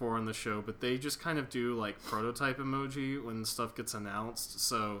this before on the show, but they just kind of do, like, prototype emoji when stuff gets announced.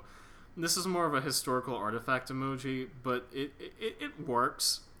 So this is more of a historical artifact emoji, but it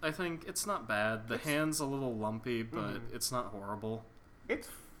works. I think it's not bad. The hand's a little lumpy, but it's not horrible. It's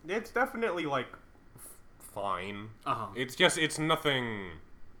definitely, like, fine. It's nothing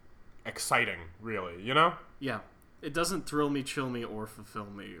exciting, really, Yeah. It doesn't thrill me, chill me, or fulfill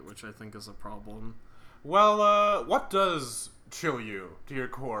me, which I think is a problem. Well, what does chill you to your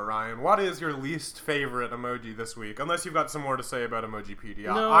core, Ryan? What is your least favorite emoji this week? Unless you've got some more to say about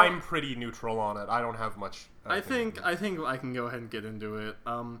Emojipedia. No, I'm pretty neutral on it. I don't have much. I think I can go ahead and get into it.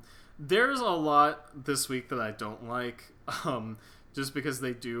 There's a lot this week that I don't like. Just because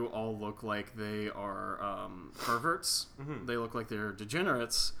they do all look like they are perverts. Mm-hmm. They look like they're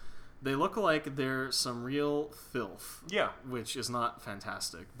degenerates. They look like they're some real filth. Yeah. Which is not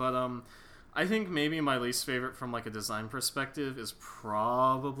fantastic. But I think maybe my least favorite from, like, a design perspective is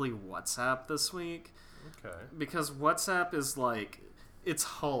probably WhatsApp this week. Okay. Because WhatsApp is, like, it's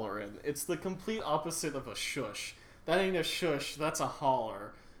hollering. It's the complete opposite of a shush. That ain't a shush, that's a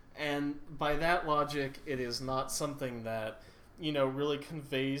holler. And by that logic, it is not something that really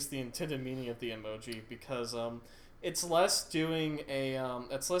conveys the intended meaning of the emoji, because it's less doing a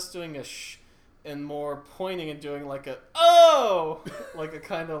shh and more pointing and doing like a oh like a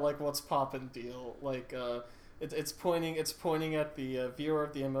kind of like what's poppin' deal, like it's pointing at the viewer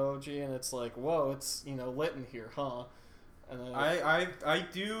of the emoji, and it's like, whoa, it's lit in here, huh? And then I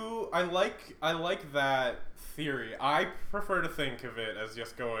like that theory. I prefer to think of it as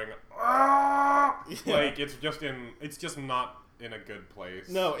just going like it's just not in a good place.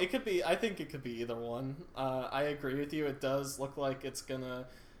 No, I think it could be either one. I agree with you. It does look like it's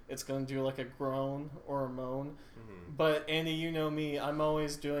it's going to do like a groan or a moan. Mm-hmm. But Andy, you know me, I'm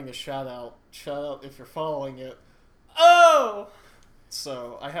always doing a shout out if you're following it. Oh!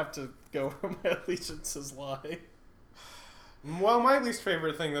 So I have to go where my allegiances lie. Well, my least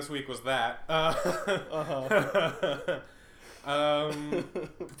favorite thing this week was that.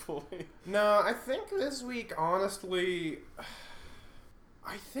 Boy. No, I think this week, honestly,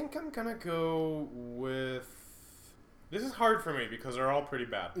 I think I'm gonna go with. This is hard for me because they're all pretty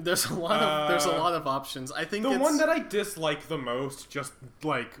bad. There's a lot of options. I think the one that I dislike the most, just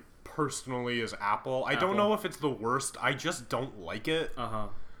like personally, is Apple. I don't know if it's the worst. I just don't like it.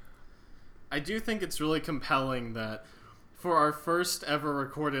 I do think it's really compelling that for our first ever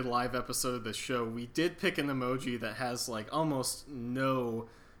recorded live episode of the show, we did pick an emoji that has like almost no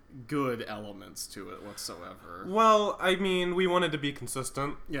good elements to it whatsoever. Well, I mean, we wanted to be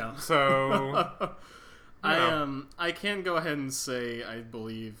consistent. Yeah. So I can go ahead and say I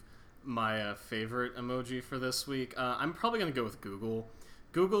believe my favorite emoji for this week. I'm probably gonna go with Google.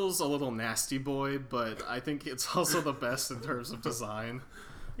 Google's a little nasty boy, but I think it's also the best in terms of design.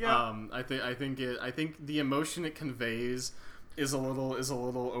 Yeah. I think the emotion it conveys is a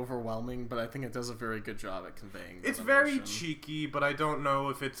little overwhelming, but I think it does a very good job at conveying. It's emotion. very cheeky, but I don't know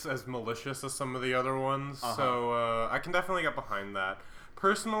if it's as malicious as some of the other ones. So I can definitely get behind that.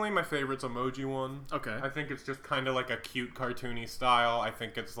 Personally, my favorite's emoji one. Okay. I think it's just kind of like a cute, cartoony style. I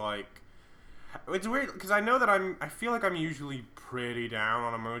think it's like. It's weird because I know that I feel like I'm usually pretty down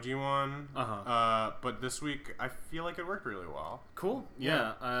on emoji one. But this week I feel like it worked really well. Cool.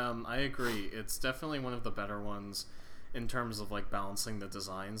 Yeah. I agree. It's definitely one of the better ones in terms of like balancing the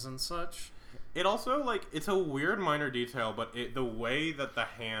designs and such. It also like it's a weird minor detail, but the way that the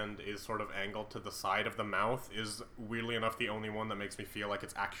hand is sort of angled to the side of the mouth is weirdly enough the only one that makes me feel like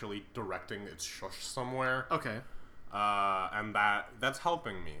it's actually directing its shush somewhere. Okay. And that's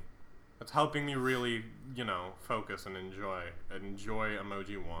helping me. It's helping me really, focus and enjoy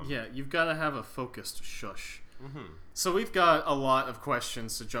emoji one. Yeah, you've got to have a focused shush. Mm-hmm. So we've got a lot of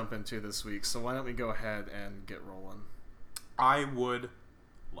questions to jump into this week, so why don't we go ahead and get rolling? I would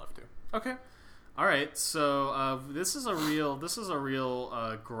love to. Okay. All right. So this is a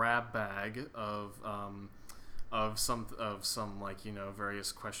real grab bag of some like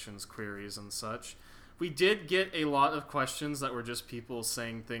various questions, queries, and such. We did get a lot of questions that were just people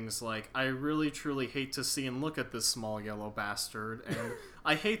saying things like, I really truly hate to see and look at this small yellow bastard, and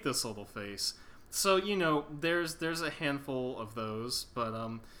I hate this little face. So, there's a handful of those, but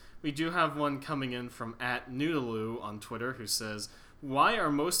we do have one coming in from @Noodaloo on Twitter who says, why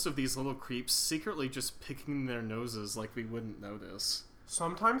are most of these little creeps secretly just picking their noses like we wouldn't notice?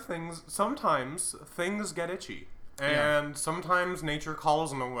 Sometimes things get itchy. And sometimes nature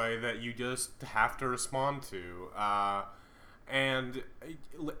calls in a way that you just have to respond to. And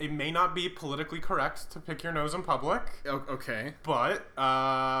it may not be politically correct to pick your nose in public. Okay. But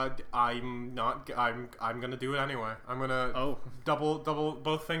I'm gonna do it anyway. I'm gonna double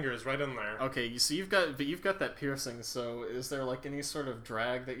both fingers right in there. Okay, so you've got that piercing. So is there like any sort of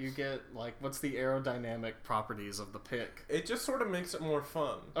drag that you get? Like, what's the aerodynamic properties of the pick? It just sort of makes it more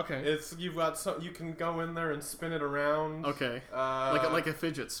fun. Okay. You can go in there and spin it around. Okay. Like a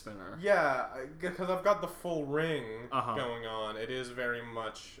fidget spinner. Yeah, because I've got the full ring going on. It is very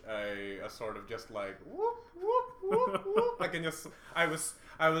much a sort of just like whoop whoop whoop whoop. I was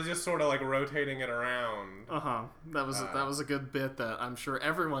just sort of like rotating it around. That was a good bit that I'm sure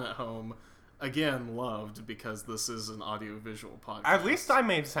everyone at home again loved because this is an audio visual podcast. At least I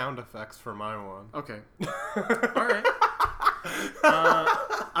made sound effects for my one. Okay. All right.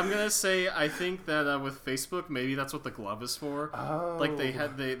 I'm gonna say I think that with Facebook maybe that's what the glove is for. Oh. Like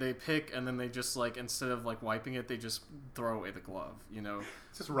they pick and then they just like instead of like wiping it they just throw away the glove.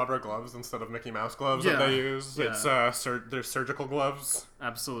 It's just rubber gloves instead of Mickey Mouse gloves that they use. Yeah. It's they're surgical gloves.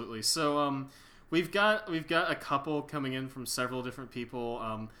 Absolutely. So we've got a couple coming in from several different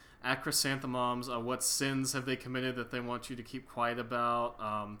people. At Chrysanthemums, what sins have they committed that they want you to keep quiet about?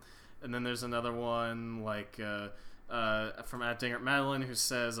 And then there's another one like. From @Dangert Madeline who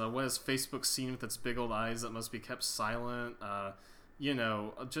says, what has Facebook seen with its big old eyes that must be kept silent?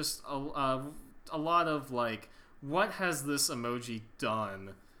 Just a lot of like, what has this emoji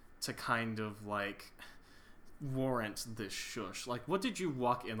done to kind of like warrant this shush? Like, what did you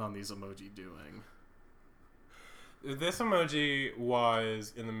walk in on these emoji doing? This emoji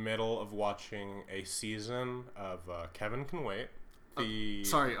was in the middle of watching a season of Kevin Can Wait.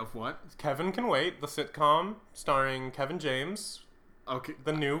 Sorry, of what? Kevin Can Wait, the sitcom starring Kevin James. Okay.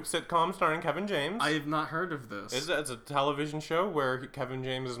 The new sitcom starring Kevin James. I have not heard of this. It's a television show where Kevin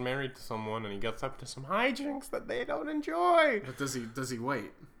James is married to someone and he gets up to some hijinks that they don't enjoy. But does he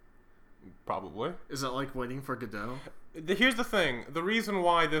wait? Probably. Is it like waiting for Godot? Here's the thing. The reason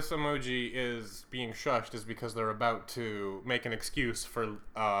why this emoji is being shushed is because they're about to make an excuse for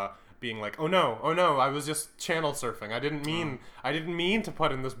being like, oh no, I was just channel surfing. I didn't mean to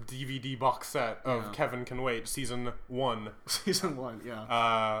put in this DVD box set of Kevin Can Wait season 1. Season 1, yeah.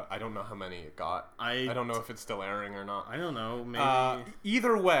 I don't know how many it got. I don't know if it's still airing or not. I don't know. Maybe.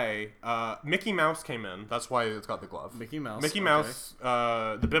 Either way, Mickey Mouse came in. That's why it's got the glove. Mickey Mouse. Mickey Mouse,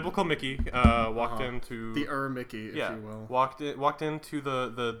 the biblical Mickey, walked into the Mickey, if you will. Walked into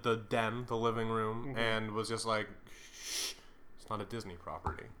the den, the living room, and was just like, shh. Not a Disney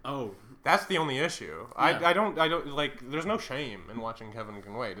property. Oh, that's the only issue. Yeah. I don't like. There's no shame in watching Kevin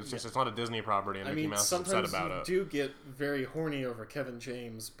Can Wait. It's just it's not a Disney property, and Mickey Mouse is upset about it. Sometimes you do get very horny over Kevin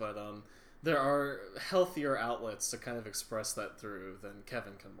James, but there are healthier outlets to kind of express that through than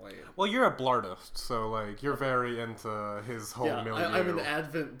Kevin Can Wait. Well, you're a blartist, so like you're very into his whole milieu. I'm an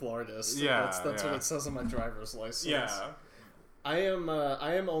advent blartist. Yeah, that's what it says on my driver's license. Yeah, I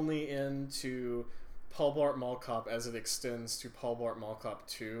am only into Paul Blart Mall Cop as it extends to Paul Blart Mall Cop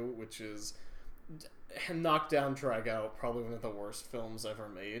 2, which is knockdown, drag out, probably one of the worst films ever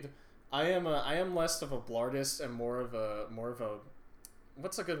made. I am less of a blartist and more of a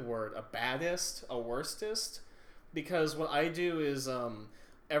what's a good word? A baddist, a worstist, because what I do is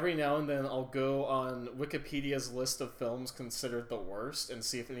every now and then I'll go on Wikipedia's list of films considered the worst and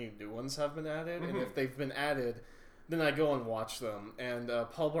see if any new ones have been added, and if they've been added, then I go and watch them, and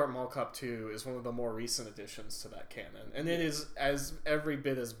Paul Blart Mall Cop 2 is one of the more recent additions to that canon, and it is every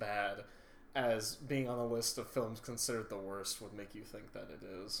bit as bad as being on a list of films considered the worst would make you think that it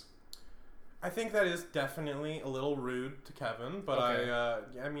is. I think that is definitely a little rude to Kevin, but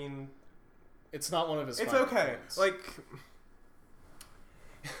okay. I mean, it's not one of his. It's okay. Points. Like,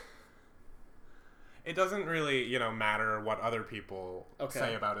 it doesn't really, matter what other people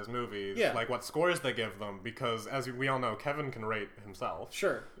say about his movies. Yeah. Like what scores they give them, because as we all know, Kevin can rate himself.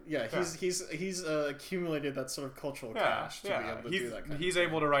 Sure. Yeah. He's accumulated that sort of cultural cash to be able to do that kind of thing. He's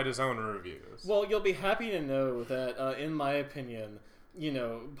able to write his own reviews. Well, you'll be happy to know that, in my opinion,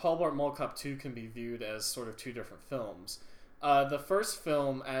 Paul Blart Mall Cop 2 can be viewed as sort of two different films. The first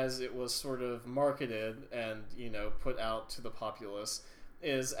film, as it was sort of marketed and, put out to the populace,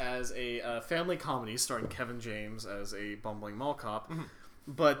 is as a family comedy starring Kevin James as a bumbling mall cop. Mm-hmm.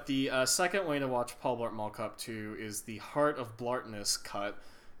 But the second way to watch Paul Blart Mall Cop 2 is the Heart of Blartness cut,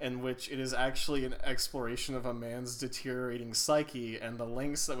 in which it is actually an exploration of a man's deteriorating psyche and the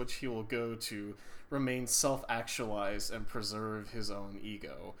lengths at which he will go to remain self-actualized and preserve his own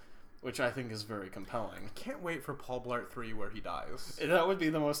ego, which I think is very compelling. I can't wait for Paul Blart 3 where he dies. That would be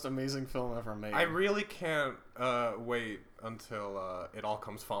the most amazing film ever made. I really can't wait until it all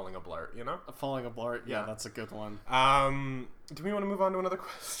comes falling a Blart, Falling a Blart? Yeah, that's a good one. Do we want to move on to another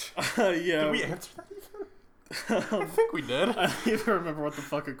question? Yeah. Did we answer that even? I think we did. I don't even remember what the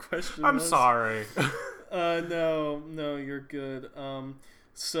fucking question was. I'm sorry. No, you're good.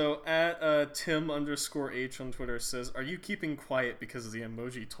 So at Tim_H on Twitter says, "Are you keeping quiet because the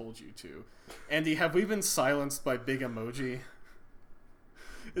emoji told you to?" Andy, have we been silenced by Big Emoji?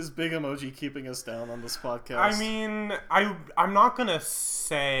 Is Big Emoji keeping us down on this podcast? I mean, I'm not gonna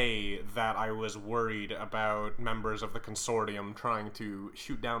say that I was worried about members of the consortium trying to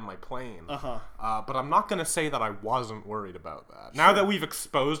shoot down my plane. But I'm not gonna say that I wasn't worried about that. Sure. Now that we've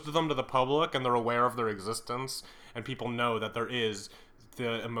exposed them to the public and they're aware of their existence, and people know that there is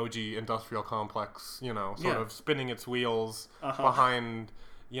the emoji industrial complex, sort of spinning its wheels behind,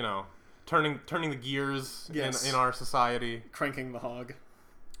 turning the gears in our society. Cranking the hog.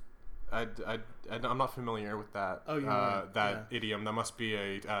 I'm not familiar with that. Oh, idiom. That must be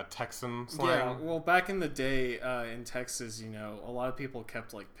a Texan slang. Yeah, well, back in the day in Texas, a lot of people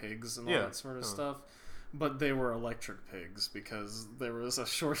kept like pigs and all that sort of stuff, but they were electric pigs because there was a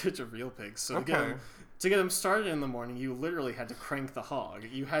shortage of real pigs. So to get them started in the morning, you literally had to crank the hog.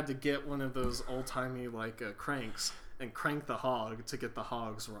 You had to get one of those old-timey cranks and crank the hog to get the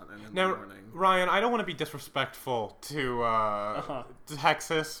hogs running in the morning. Ryan, I don't want to be disrespectful to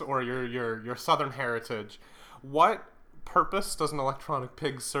Texas or your southern heritage. What purpose does an electronic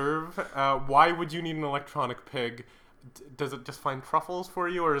pig serve? Why would you need an electronic pig? Does it just find truffles for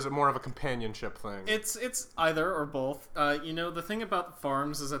you, or is it more of a companionship thing? It's either or both. The thing about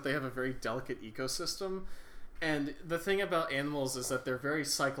farms is that they have a very delicate ecosystem, and the thing about animals is that they're very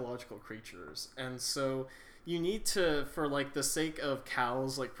psychological creatures, and so you need to, for the sake of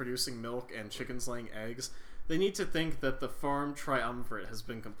cows producing milk and chickens laying eggs, they need to think that the farm triumvirate has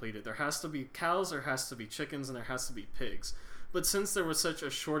been completed. There has to be cows, there has to be chickens, and there has to be pigs. But since there was such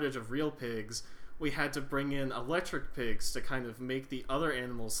a shortage of real pigs, we had to bring in electric pigs to kind of make the other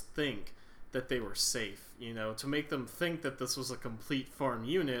animals think that they were safe, to make them think that this was a complete foreign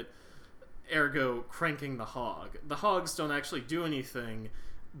unit, ergo cranking the hog. The hogs don't actually do anything,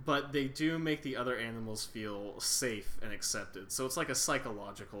 but they do make the other animals feel safe and accepted. So it's like a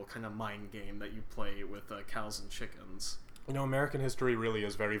psychological kind of mind game that you play with cows and chickens. American history really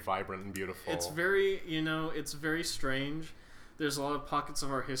is very vibrant and beautiful. It's very, it's very strange. There's a lot of pockets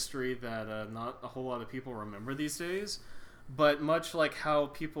of our history that not a whole lot of people remember these days. But much like how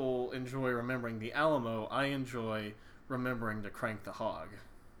people enjoy remembering the Alamo, I enjoy remembering to crank the hog.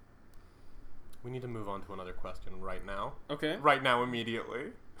 We need to move on to another question right now. Okay. Right now, immediately.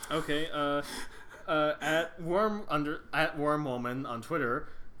 Okay. At Wormwoman on Twitter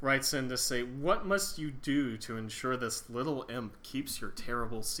writes in to say, "What must you do to ensure this little imp keeps your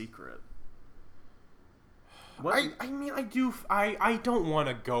terrible secret?" What? I don't want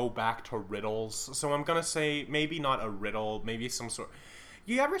to go back to riddles, so I'm gonna say maybe not a riddle, maybe some sort.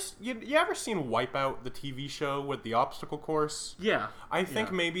 You ever seen Wipeout, the TV show with the obstacle course? Yeah. I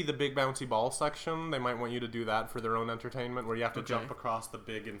think maybe the big bouncy ball section, they might want you to do that for their own entertainment, where you have to jump across the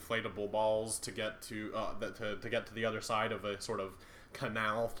big inflatable balls to get to get to the other side of a sort of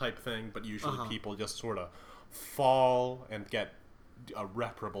canal type thing, but usually people just sort of fall and get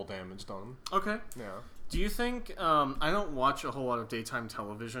irreparable damage done. Okay. Yeah. Do you think, I don't watch a whole lot of daytime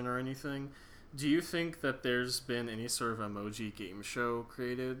television or anything, do you think that there's been any sort of emoji game show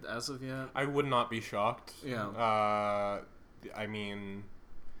created as of yet? I would not be shocked. Yeah. I mean,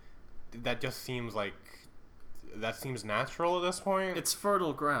 that just seems like, that seems natural at this point. It's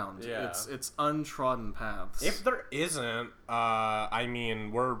fertile ground. Yeah. It's untrodden paths. If there isn't, I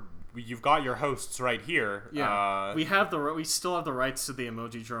mean, you've got your hosts right here. Yeah. We still have the rights to the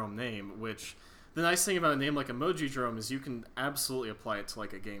Emoji Drome name, which the nice thing about a name like Emoji Drome is you can absolutely apply it to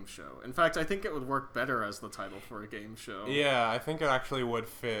like a game show. In fact, I think it would work better as the title for a game show. Yeah, I think it actually would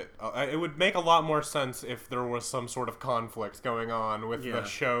fit. It would make a lot more sense if there was some sort of conflict going on with the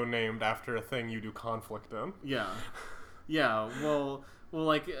show named after a thing you do conflict in. Yeah. Yeah, well,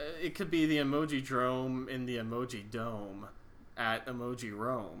 like, it could be the Emoji Drome in the Emoji Dome at Emoji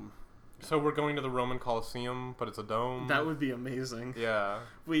Rome. So we're going to the Roman Colosseum, but it's a dome? That would be amazing. Yeah.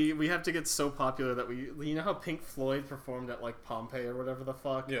 We have to get so popular that you know how Pink Floyd performed at like Pompeii or whatever the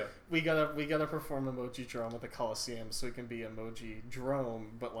fuck? Yeah. We gotta perform Emoji Drome at the Colosseum so it can be Emoji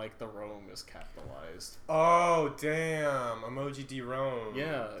Drome, but like the Rome is capitalized. Oh damn! Emoji D Rome.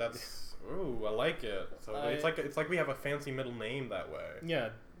 Yeah. That's ooh, I like it. So it's like we have a fancy middle name that way. Yeah,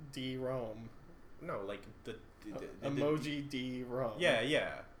 D Rome. No, like the Emoji D Rome.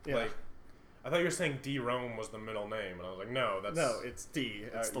 Yeah. Like, I thought you were saying D Rome was the middle name, and I was like, no, it's D.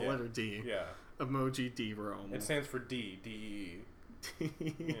 It's the letter D. Yeah. Emoji D Rome. It stands for D. D-E.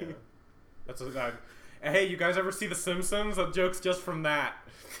 Yeah. That's hey, you guys ever see The Simpsons? That joke's just from that.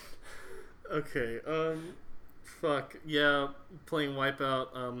 Okay. Fuck yeah. Playing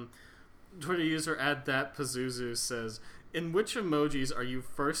Wipeout. Twitter user @thatpazuzu says, "In which emojis are you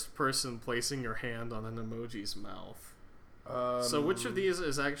first person placing your hand on an emoji's mouth?" So which of these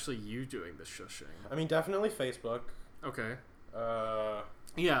is actually you doing the shushing? I mean, definitely Facebook. Okay.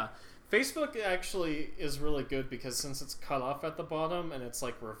 Yeah. Facebook actually is really good because since it's cut off at the bottom and it's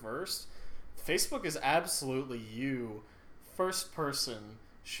like reversed, Facebook is absolutely you, first person,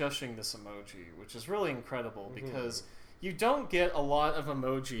 shushing this emoji, which is really incredible because you don't get a lot of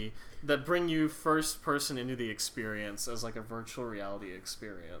emoji that bring you first person into the experience as like a virtual reality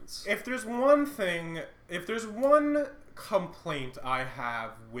experience. If there's one complaint I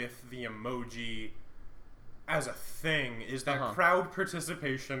have with the emoji as a thing is that crowd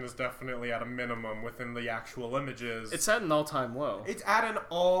participation is definitely at a minimum within the actual images. It's at an all-time low. It's at an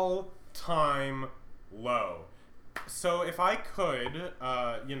all-time low. So if I could,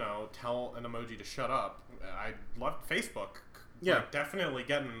 tell an emoji to shut up, I'd love Facebook. Yeah. Like, definitely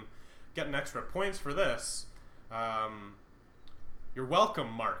getting extra points for this. You're welcome,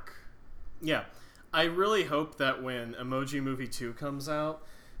 Mark. Yeah. I really hope that when Emoji Movie 2 comes out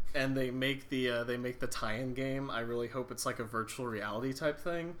and they make the tie-in game, I really hope it's like a virtual reality type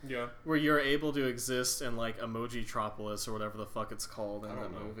thing. Yeah. Where you're able to exist in like Emojitropolis or whatever the fuck it's called in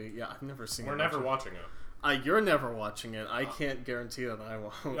that movie. Yeah, I've never seen it. We're never watching it. You're never watching it. I can't guarantee that I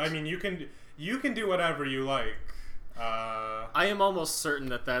won't. I mean, you can do whatever you like. I am almost certain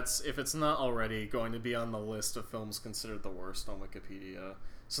that that's, if it's not already, going to be on the list of films considered the worst on Wikipedia.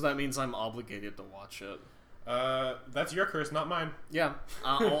 So that means I'm obligated to watch it. That's your curse, not mine. Yeah,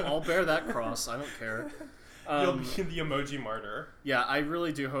 I'll bear that cross. I don't care. You'll be the emoji martyr. Yeah, I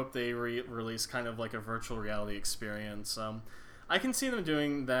really do hope they release kind of like a virtual reality experience. I can see them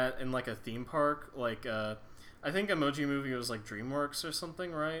doing that in like a theme park. Like, I think Emoji Movie was like DreamWorks or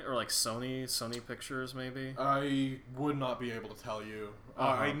something, right? Or like Sony Pictures, maybe. I would not be able to tell you.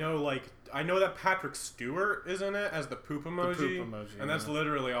 Uh-huh. I know that Patrick Stewart is in it as the poop emoji. The poop emoji, and that's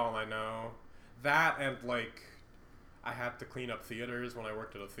literally all I know. That and like, I had to clean up theaters when I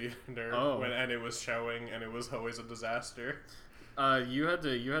worked at a theater, and it was showing, and it was always a disaster. You had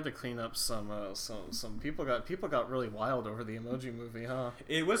to clean up some people got really wild over the Emoji Movie, huh?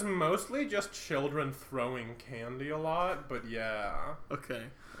 It was mostly just children throwing candy a lot, but yeah. Okay.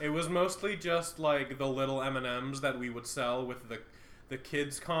 It was mostly just like the little M&Ms that we would sell with the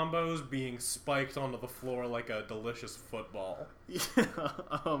kids combos being spiked onto the floor like a delicious football.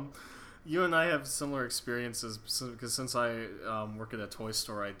 Yeah. You and I have similar experiences because since I work at a toy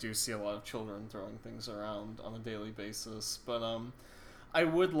store, I do see a lot of children throwing things around on a daily basis. But I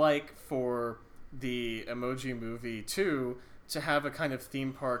would like for the Emoji Movie too to have a kind of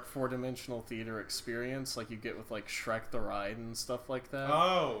theme park 4-dimensional theater experience like you get with like Shrek the Ride and stuff like that.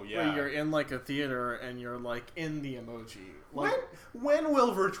 Oh, yeah. Where you're in like a theater and you're like in the emoji. Like, when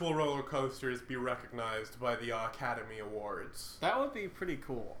will virtual roller coasters be recognized by the Academy Awards? That would be pretty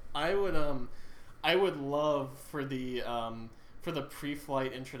cool. I would love for the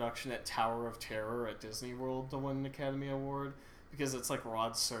pre-flight introduction at Tower of Terror at Disney World to win an Academy Award because it's like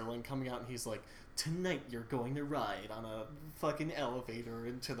Rod Serling coming out and he's like, tonight you're going to ride on a fucking elevator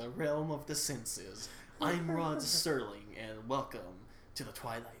into the realm of the senses. I'm Rod Serling and welcome to the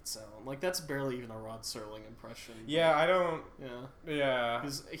Twilight Zone. Like, that's barely even a Rod Serling impression. Yeah, I don't... Yeah. Yeah.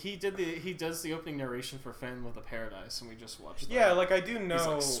 Because he does the opening narration for Phantom of the Paradise, and we just watched that. Yeah, like, I do know... He's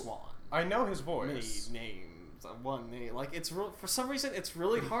like Swan. I know his voice. Many names. One name. Like, it's for some reason, it's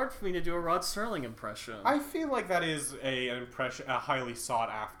really hard for me to do a Rod Serling impression. I feel like that is an highly sought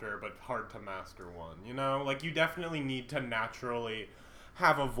after, but hard to master one, you know? Like, you definitely need to naturally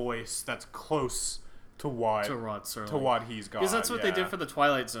have a voice that's close to what he's got. Because that's what they did for the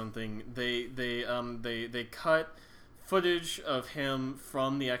Twilight Zone thing. They cut footage of him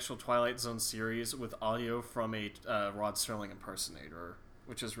from the actual Twilight Zone series with audio from a Rod Serling impersonator,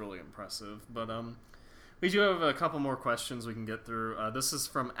 which is really impressive. But we do have a couple more questions we can get through. This is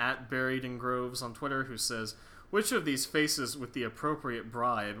from @BuriedInGroves on Twitter, who says, which of these faces with the appropriate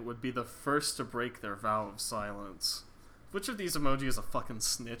bribe would be the first to break their vow of silence? Which of these emoji is a fucking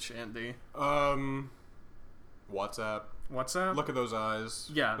snitch, Andy? WhatsApp. WhatsApp? Look at those eyes.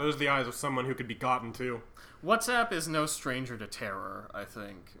 Yeah. Those are the eyes of someone who could be gotten to. WhatsApp is no stranger to terror, I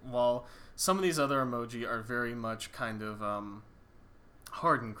think. While some of these other emoji are very much kind of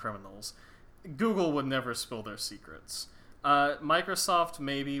hardened criminals. Google would never spill their secrets. Microsoft,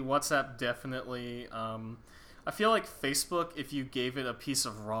 maybe. WhatsApp, definitely. I feel like Facebook, if you gave it a piece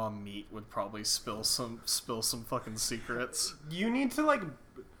of raw meat, would probably spill some fucking secrets. You need to, like,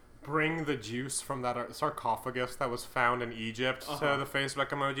 bring the juice from that sarcophagus that was found in Egypt to the Facebook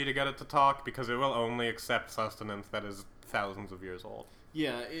emoji to get it to talk, because it will only accept sustenance that is thousands of years old.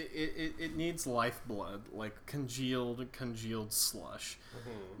 Yeah, it needs lifeblood, like congealed slush.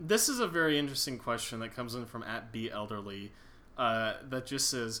 Mm-hmm. This is a very interesting question that comes in from @BElderly, that just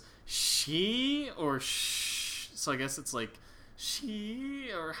says she or sh. So I guess it's like she,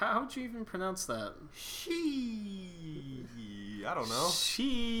 or how would you even pronounce that? She. I don't know.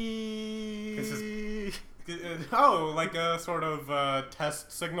 She. This is. Oh, like a sort of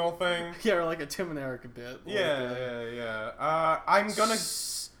test signal thing? Yeah, or like a Tim and Eric bit. Yeah. I'm gonna...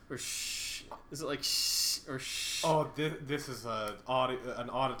 Or shh. Is it like shh or shh? Oh, this is an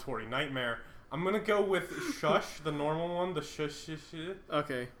auditory nightmare. I'm gonna go with shush, the normal one, the shush.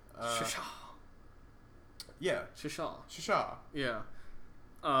 Okay. Shusha. Yeah. Shusha. Shusha. Yeah.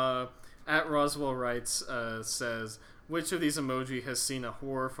 @Roswell writes, says... Which of these emoji has seen a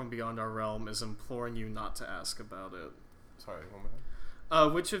horror from beyond our realm is imploring you not to ask about it? Sorry, one more.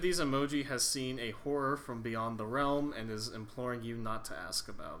 Which of these emoji has seen a horror from beyond the realm and is imploring you not to ask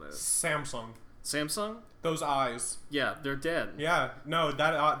about it? Samsung. Samsung? Those eyes. Yeah, they're dead. Yeah, no,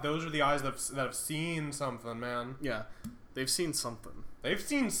 those are the eyes that have seen something, man. Yeah, they've seen something. They've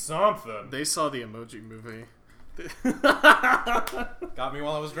seen something. They saw the Emoji Movie. Got me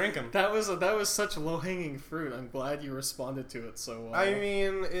while I was drinking. That was such low-hanging fruit. I'm glad you responded to it so well. I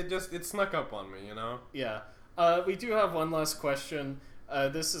mean, it snuck up on me, you know? Yeah. We do have one last question.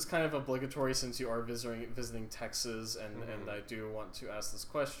 This is kind of obligatory since you are visiting Texas, and I do want to ask this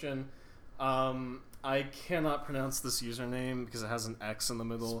question. I cannot pronounce this username because it has an X in the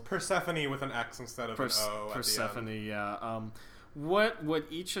middle. It's Persephone with an X instead of an O at Persephone, the end. yeah. What would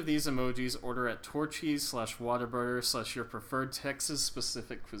each of these emojis order at Torchy's /Whataburger / your preferred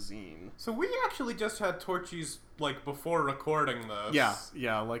Texas-specific cuisine? So we actually just had Torchy's, like, before recording this.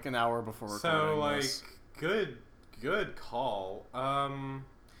 Yeah, like an hour before recording so, like, this. Good call.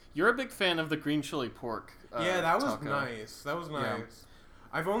 You're a big fan of the green chili pork. Yeah, that was taco. nice. That was nice. Yeah.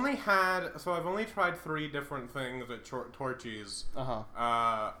 I've only tried 3 different things at Torchy's.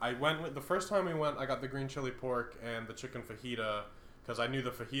 I went with the first time we went. I got the green chili pork and the chicken fajita because I knew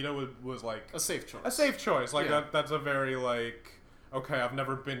the fajita was like a safe choice. A safe choice. Like that's a very like. Okay, I've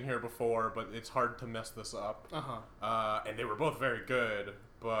never been here before, but it's hard to mess this up. And they were both very good,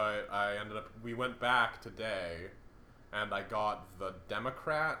 but we went back today, and I got the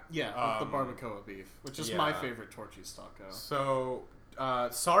Democrat. Yeah, with the barbacoa beef, which is my favorite Torchy's taco. So,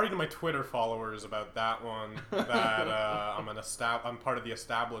 sorry to my Twitter followers about that one, that I'm part of the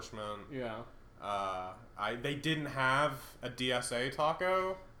establishment. Yeah. They didn't have a DSA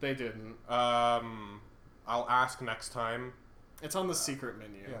taco. They didn't. I'll ask next time. It's on the secret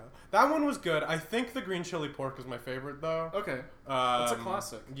menu. Yeah, that one was good. I think the green chili pork is my favorite though. Okay, it's a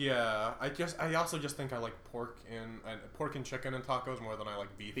classic. Yeah, I also just think I like pork and chicken in tacos more than I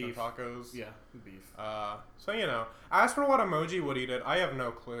like beef in tacos. Yeah, beef. So as for what emoji would eat it, I have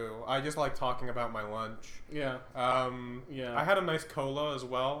no clue. I just like talking about my lunch. Yeah. Yeah. I had a nice cola as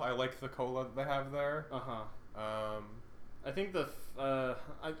well. I like the cola that they have there. I think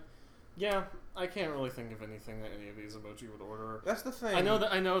I can't really think of anything that any of these emoji would order. That's the thing. I know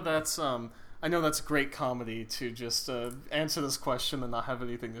that's great comedy to just answer this question and not have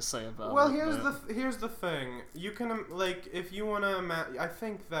anything to say about well, it. Here's the thing. You can if you want to I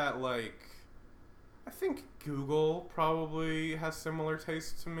think that I think Google probably has similar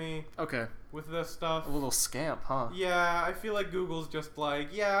tastes to me. Okay. With this stuff. A little scamp, huh? Yeah, I feel like Google's just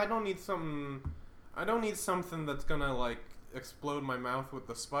I don't need something that's gonna explode my mouth with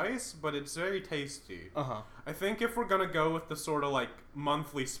the spice, but it's very tasty. I think if we're gonna go with the sort of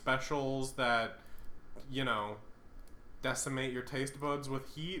monthly specials that decimate your taste buds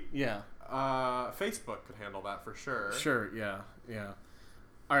with heat, Facebook could handle that for sure. Sure, yeah.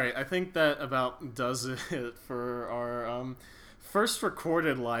 All right, I think that about does it for our first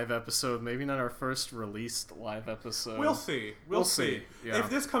recorded live episode. Maybe not our first released live episode. We'll see. We'll see. Yeah. If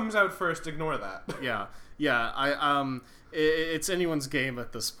this comes out first, ignore that. Yeah. It's anyone's game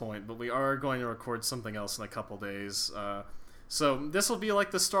at this point, but we are going to record something else in a couple days. So this will be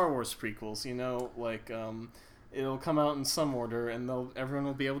like the Star Wars prequels, it'll come out in some order, and everyone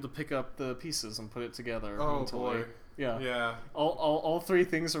will be able to pick up the pieces and put it together. Oh boy. Yeah. All 3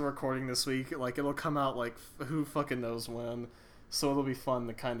 things are recording this week. It'll come out who fucking knows when. So it'll be fun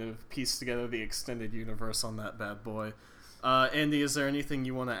to kind of piece together the extended universe on that bad boy. Andy, is there anything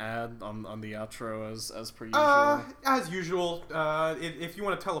you want to add on the outro as per usual? As usual, if you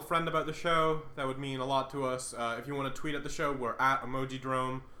want to tell a friend about the show, that would mean a lot to us. If you want to tweet at the show, we're at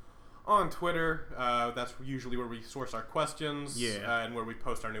Emojidrome on Twitter. That's usually where we source our questions and where we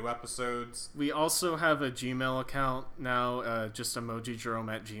post our new episodes. We also have a Gmail account now, just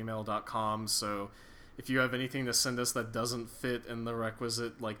emojidrome@gmail.com, so if you have anything to send us that doesn't fit in the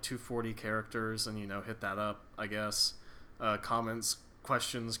requisite 240 characters, and hit that up, I guess. Comments,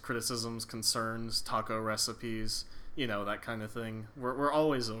 questions, criticisms, concerns, taco recipes, that kind of thing. We're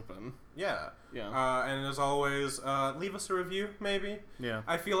always open. Yeah. And as always, leave us a review, maybe. Yeah.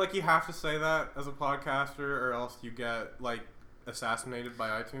 I feel like you have to say that as a podcaster, or else you get assassinated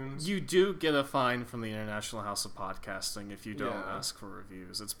by iTunes. You do get a fine from the International House of Podcasting if you don't ask for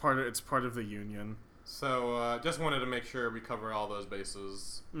reviews. It's part of the union. So just wanted to make sure we cover all those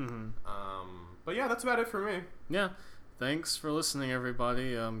bases. Mm-hmm. But yeah, that's about it for me. Yeah. Thanks for listening,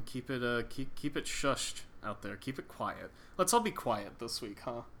 everybody. Keep it shushed out there. Keep it quiet. Let's all be quiet this week,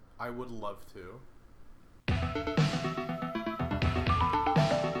 huh? I would love to.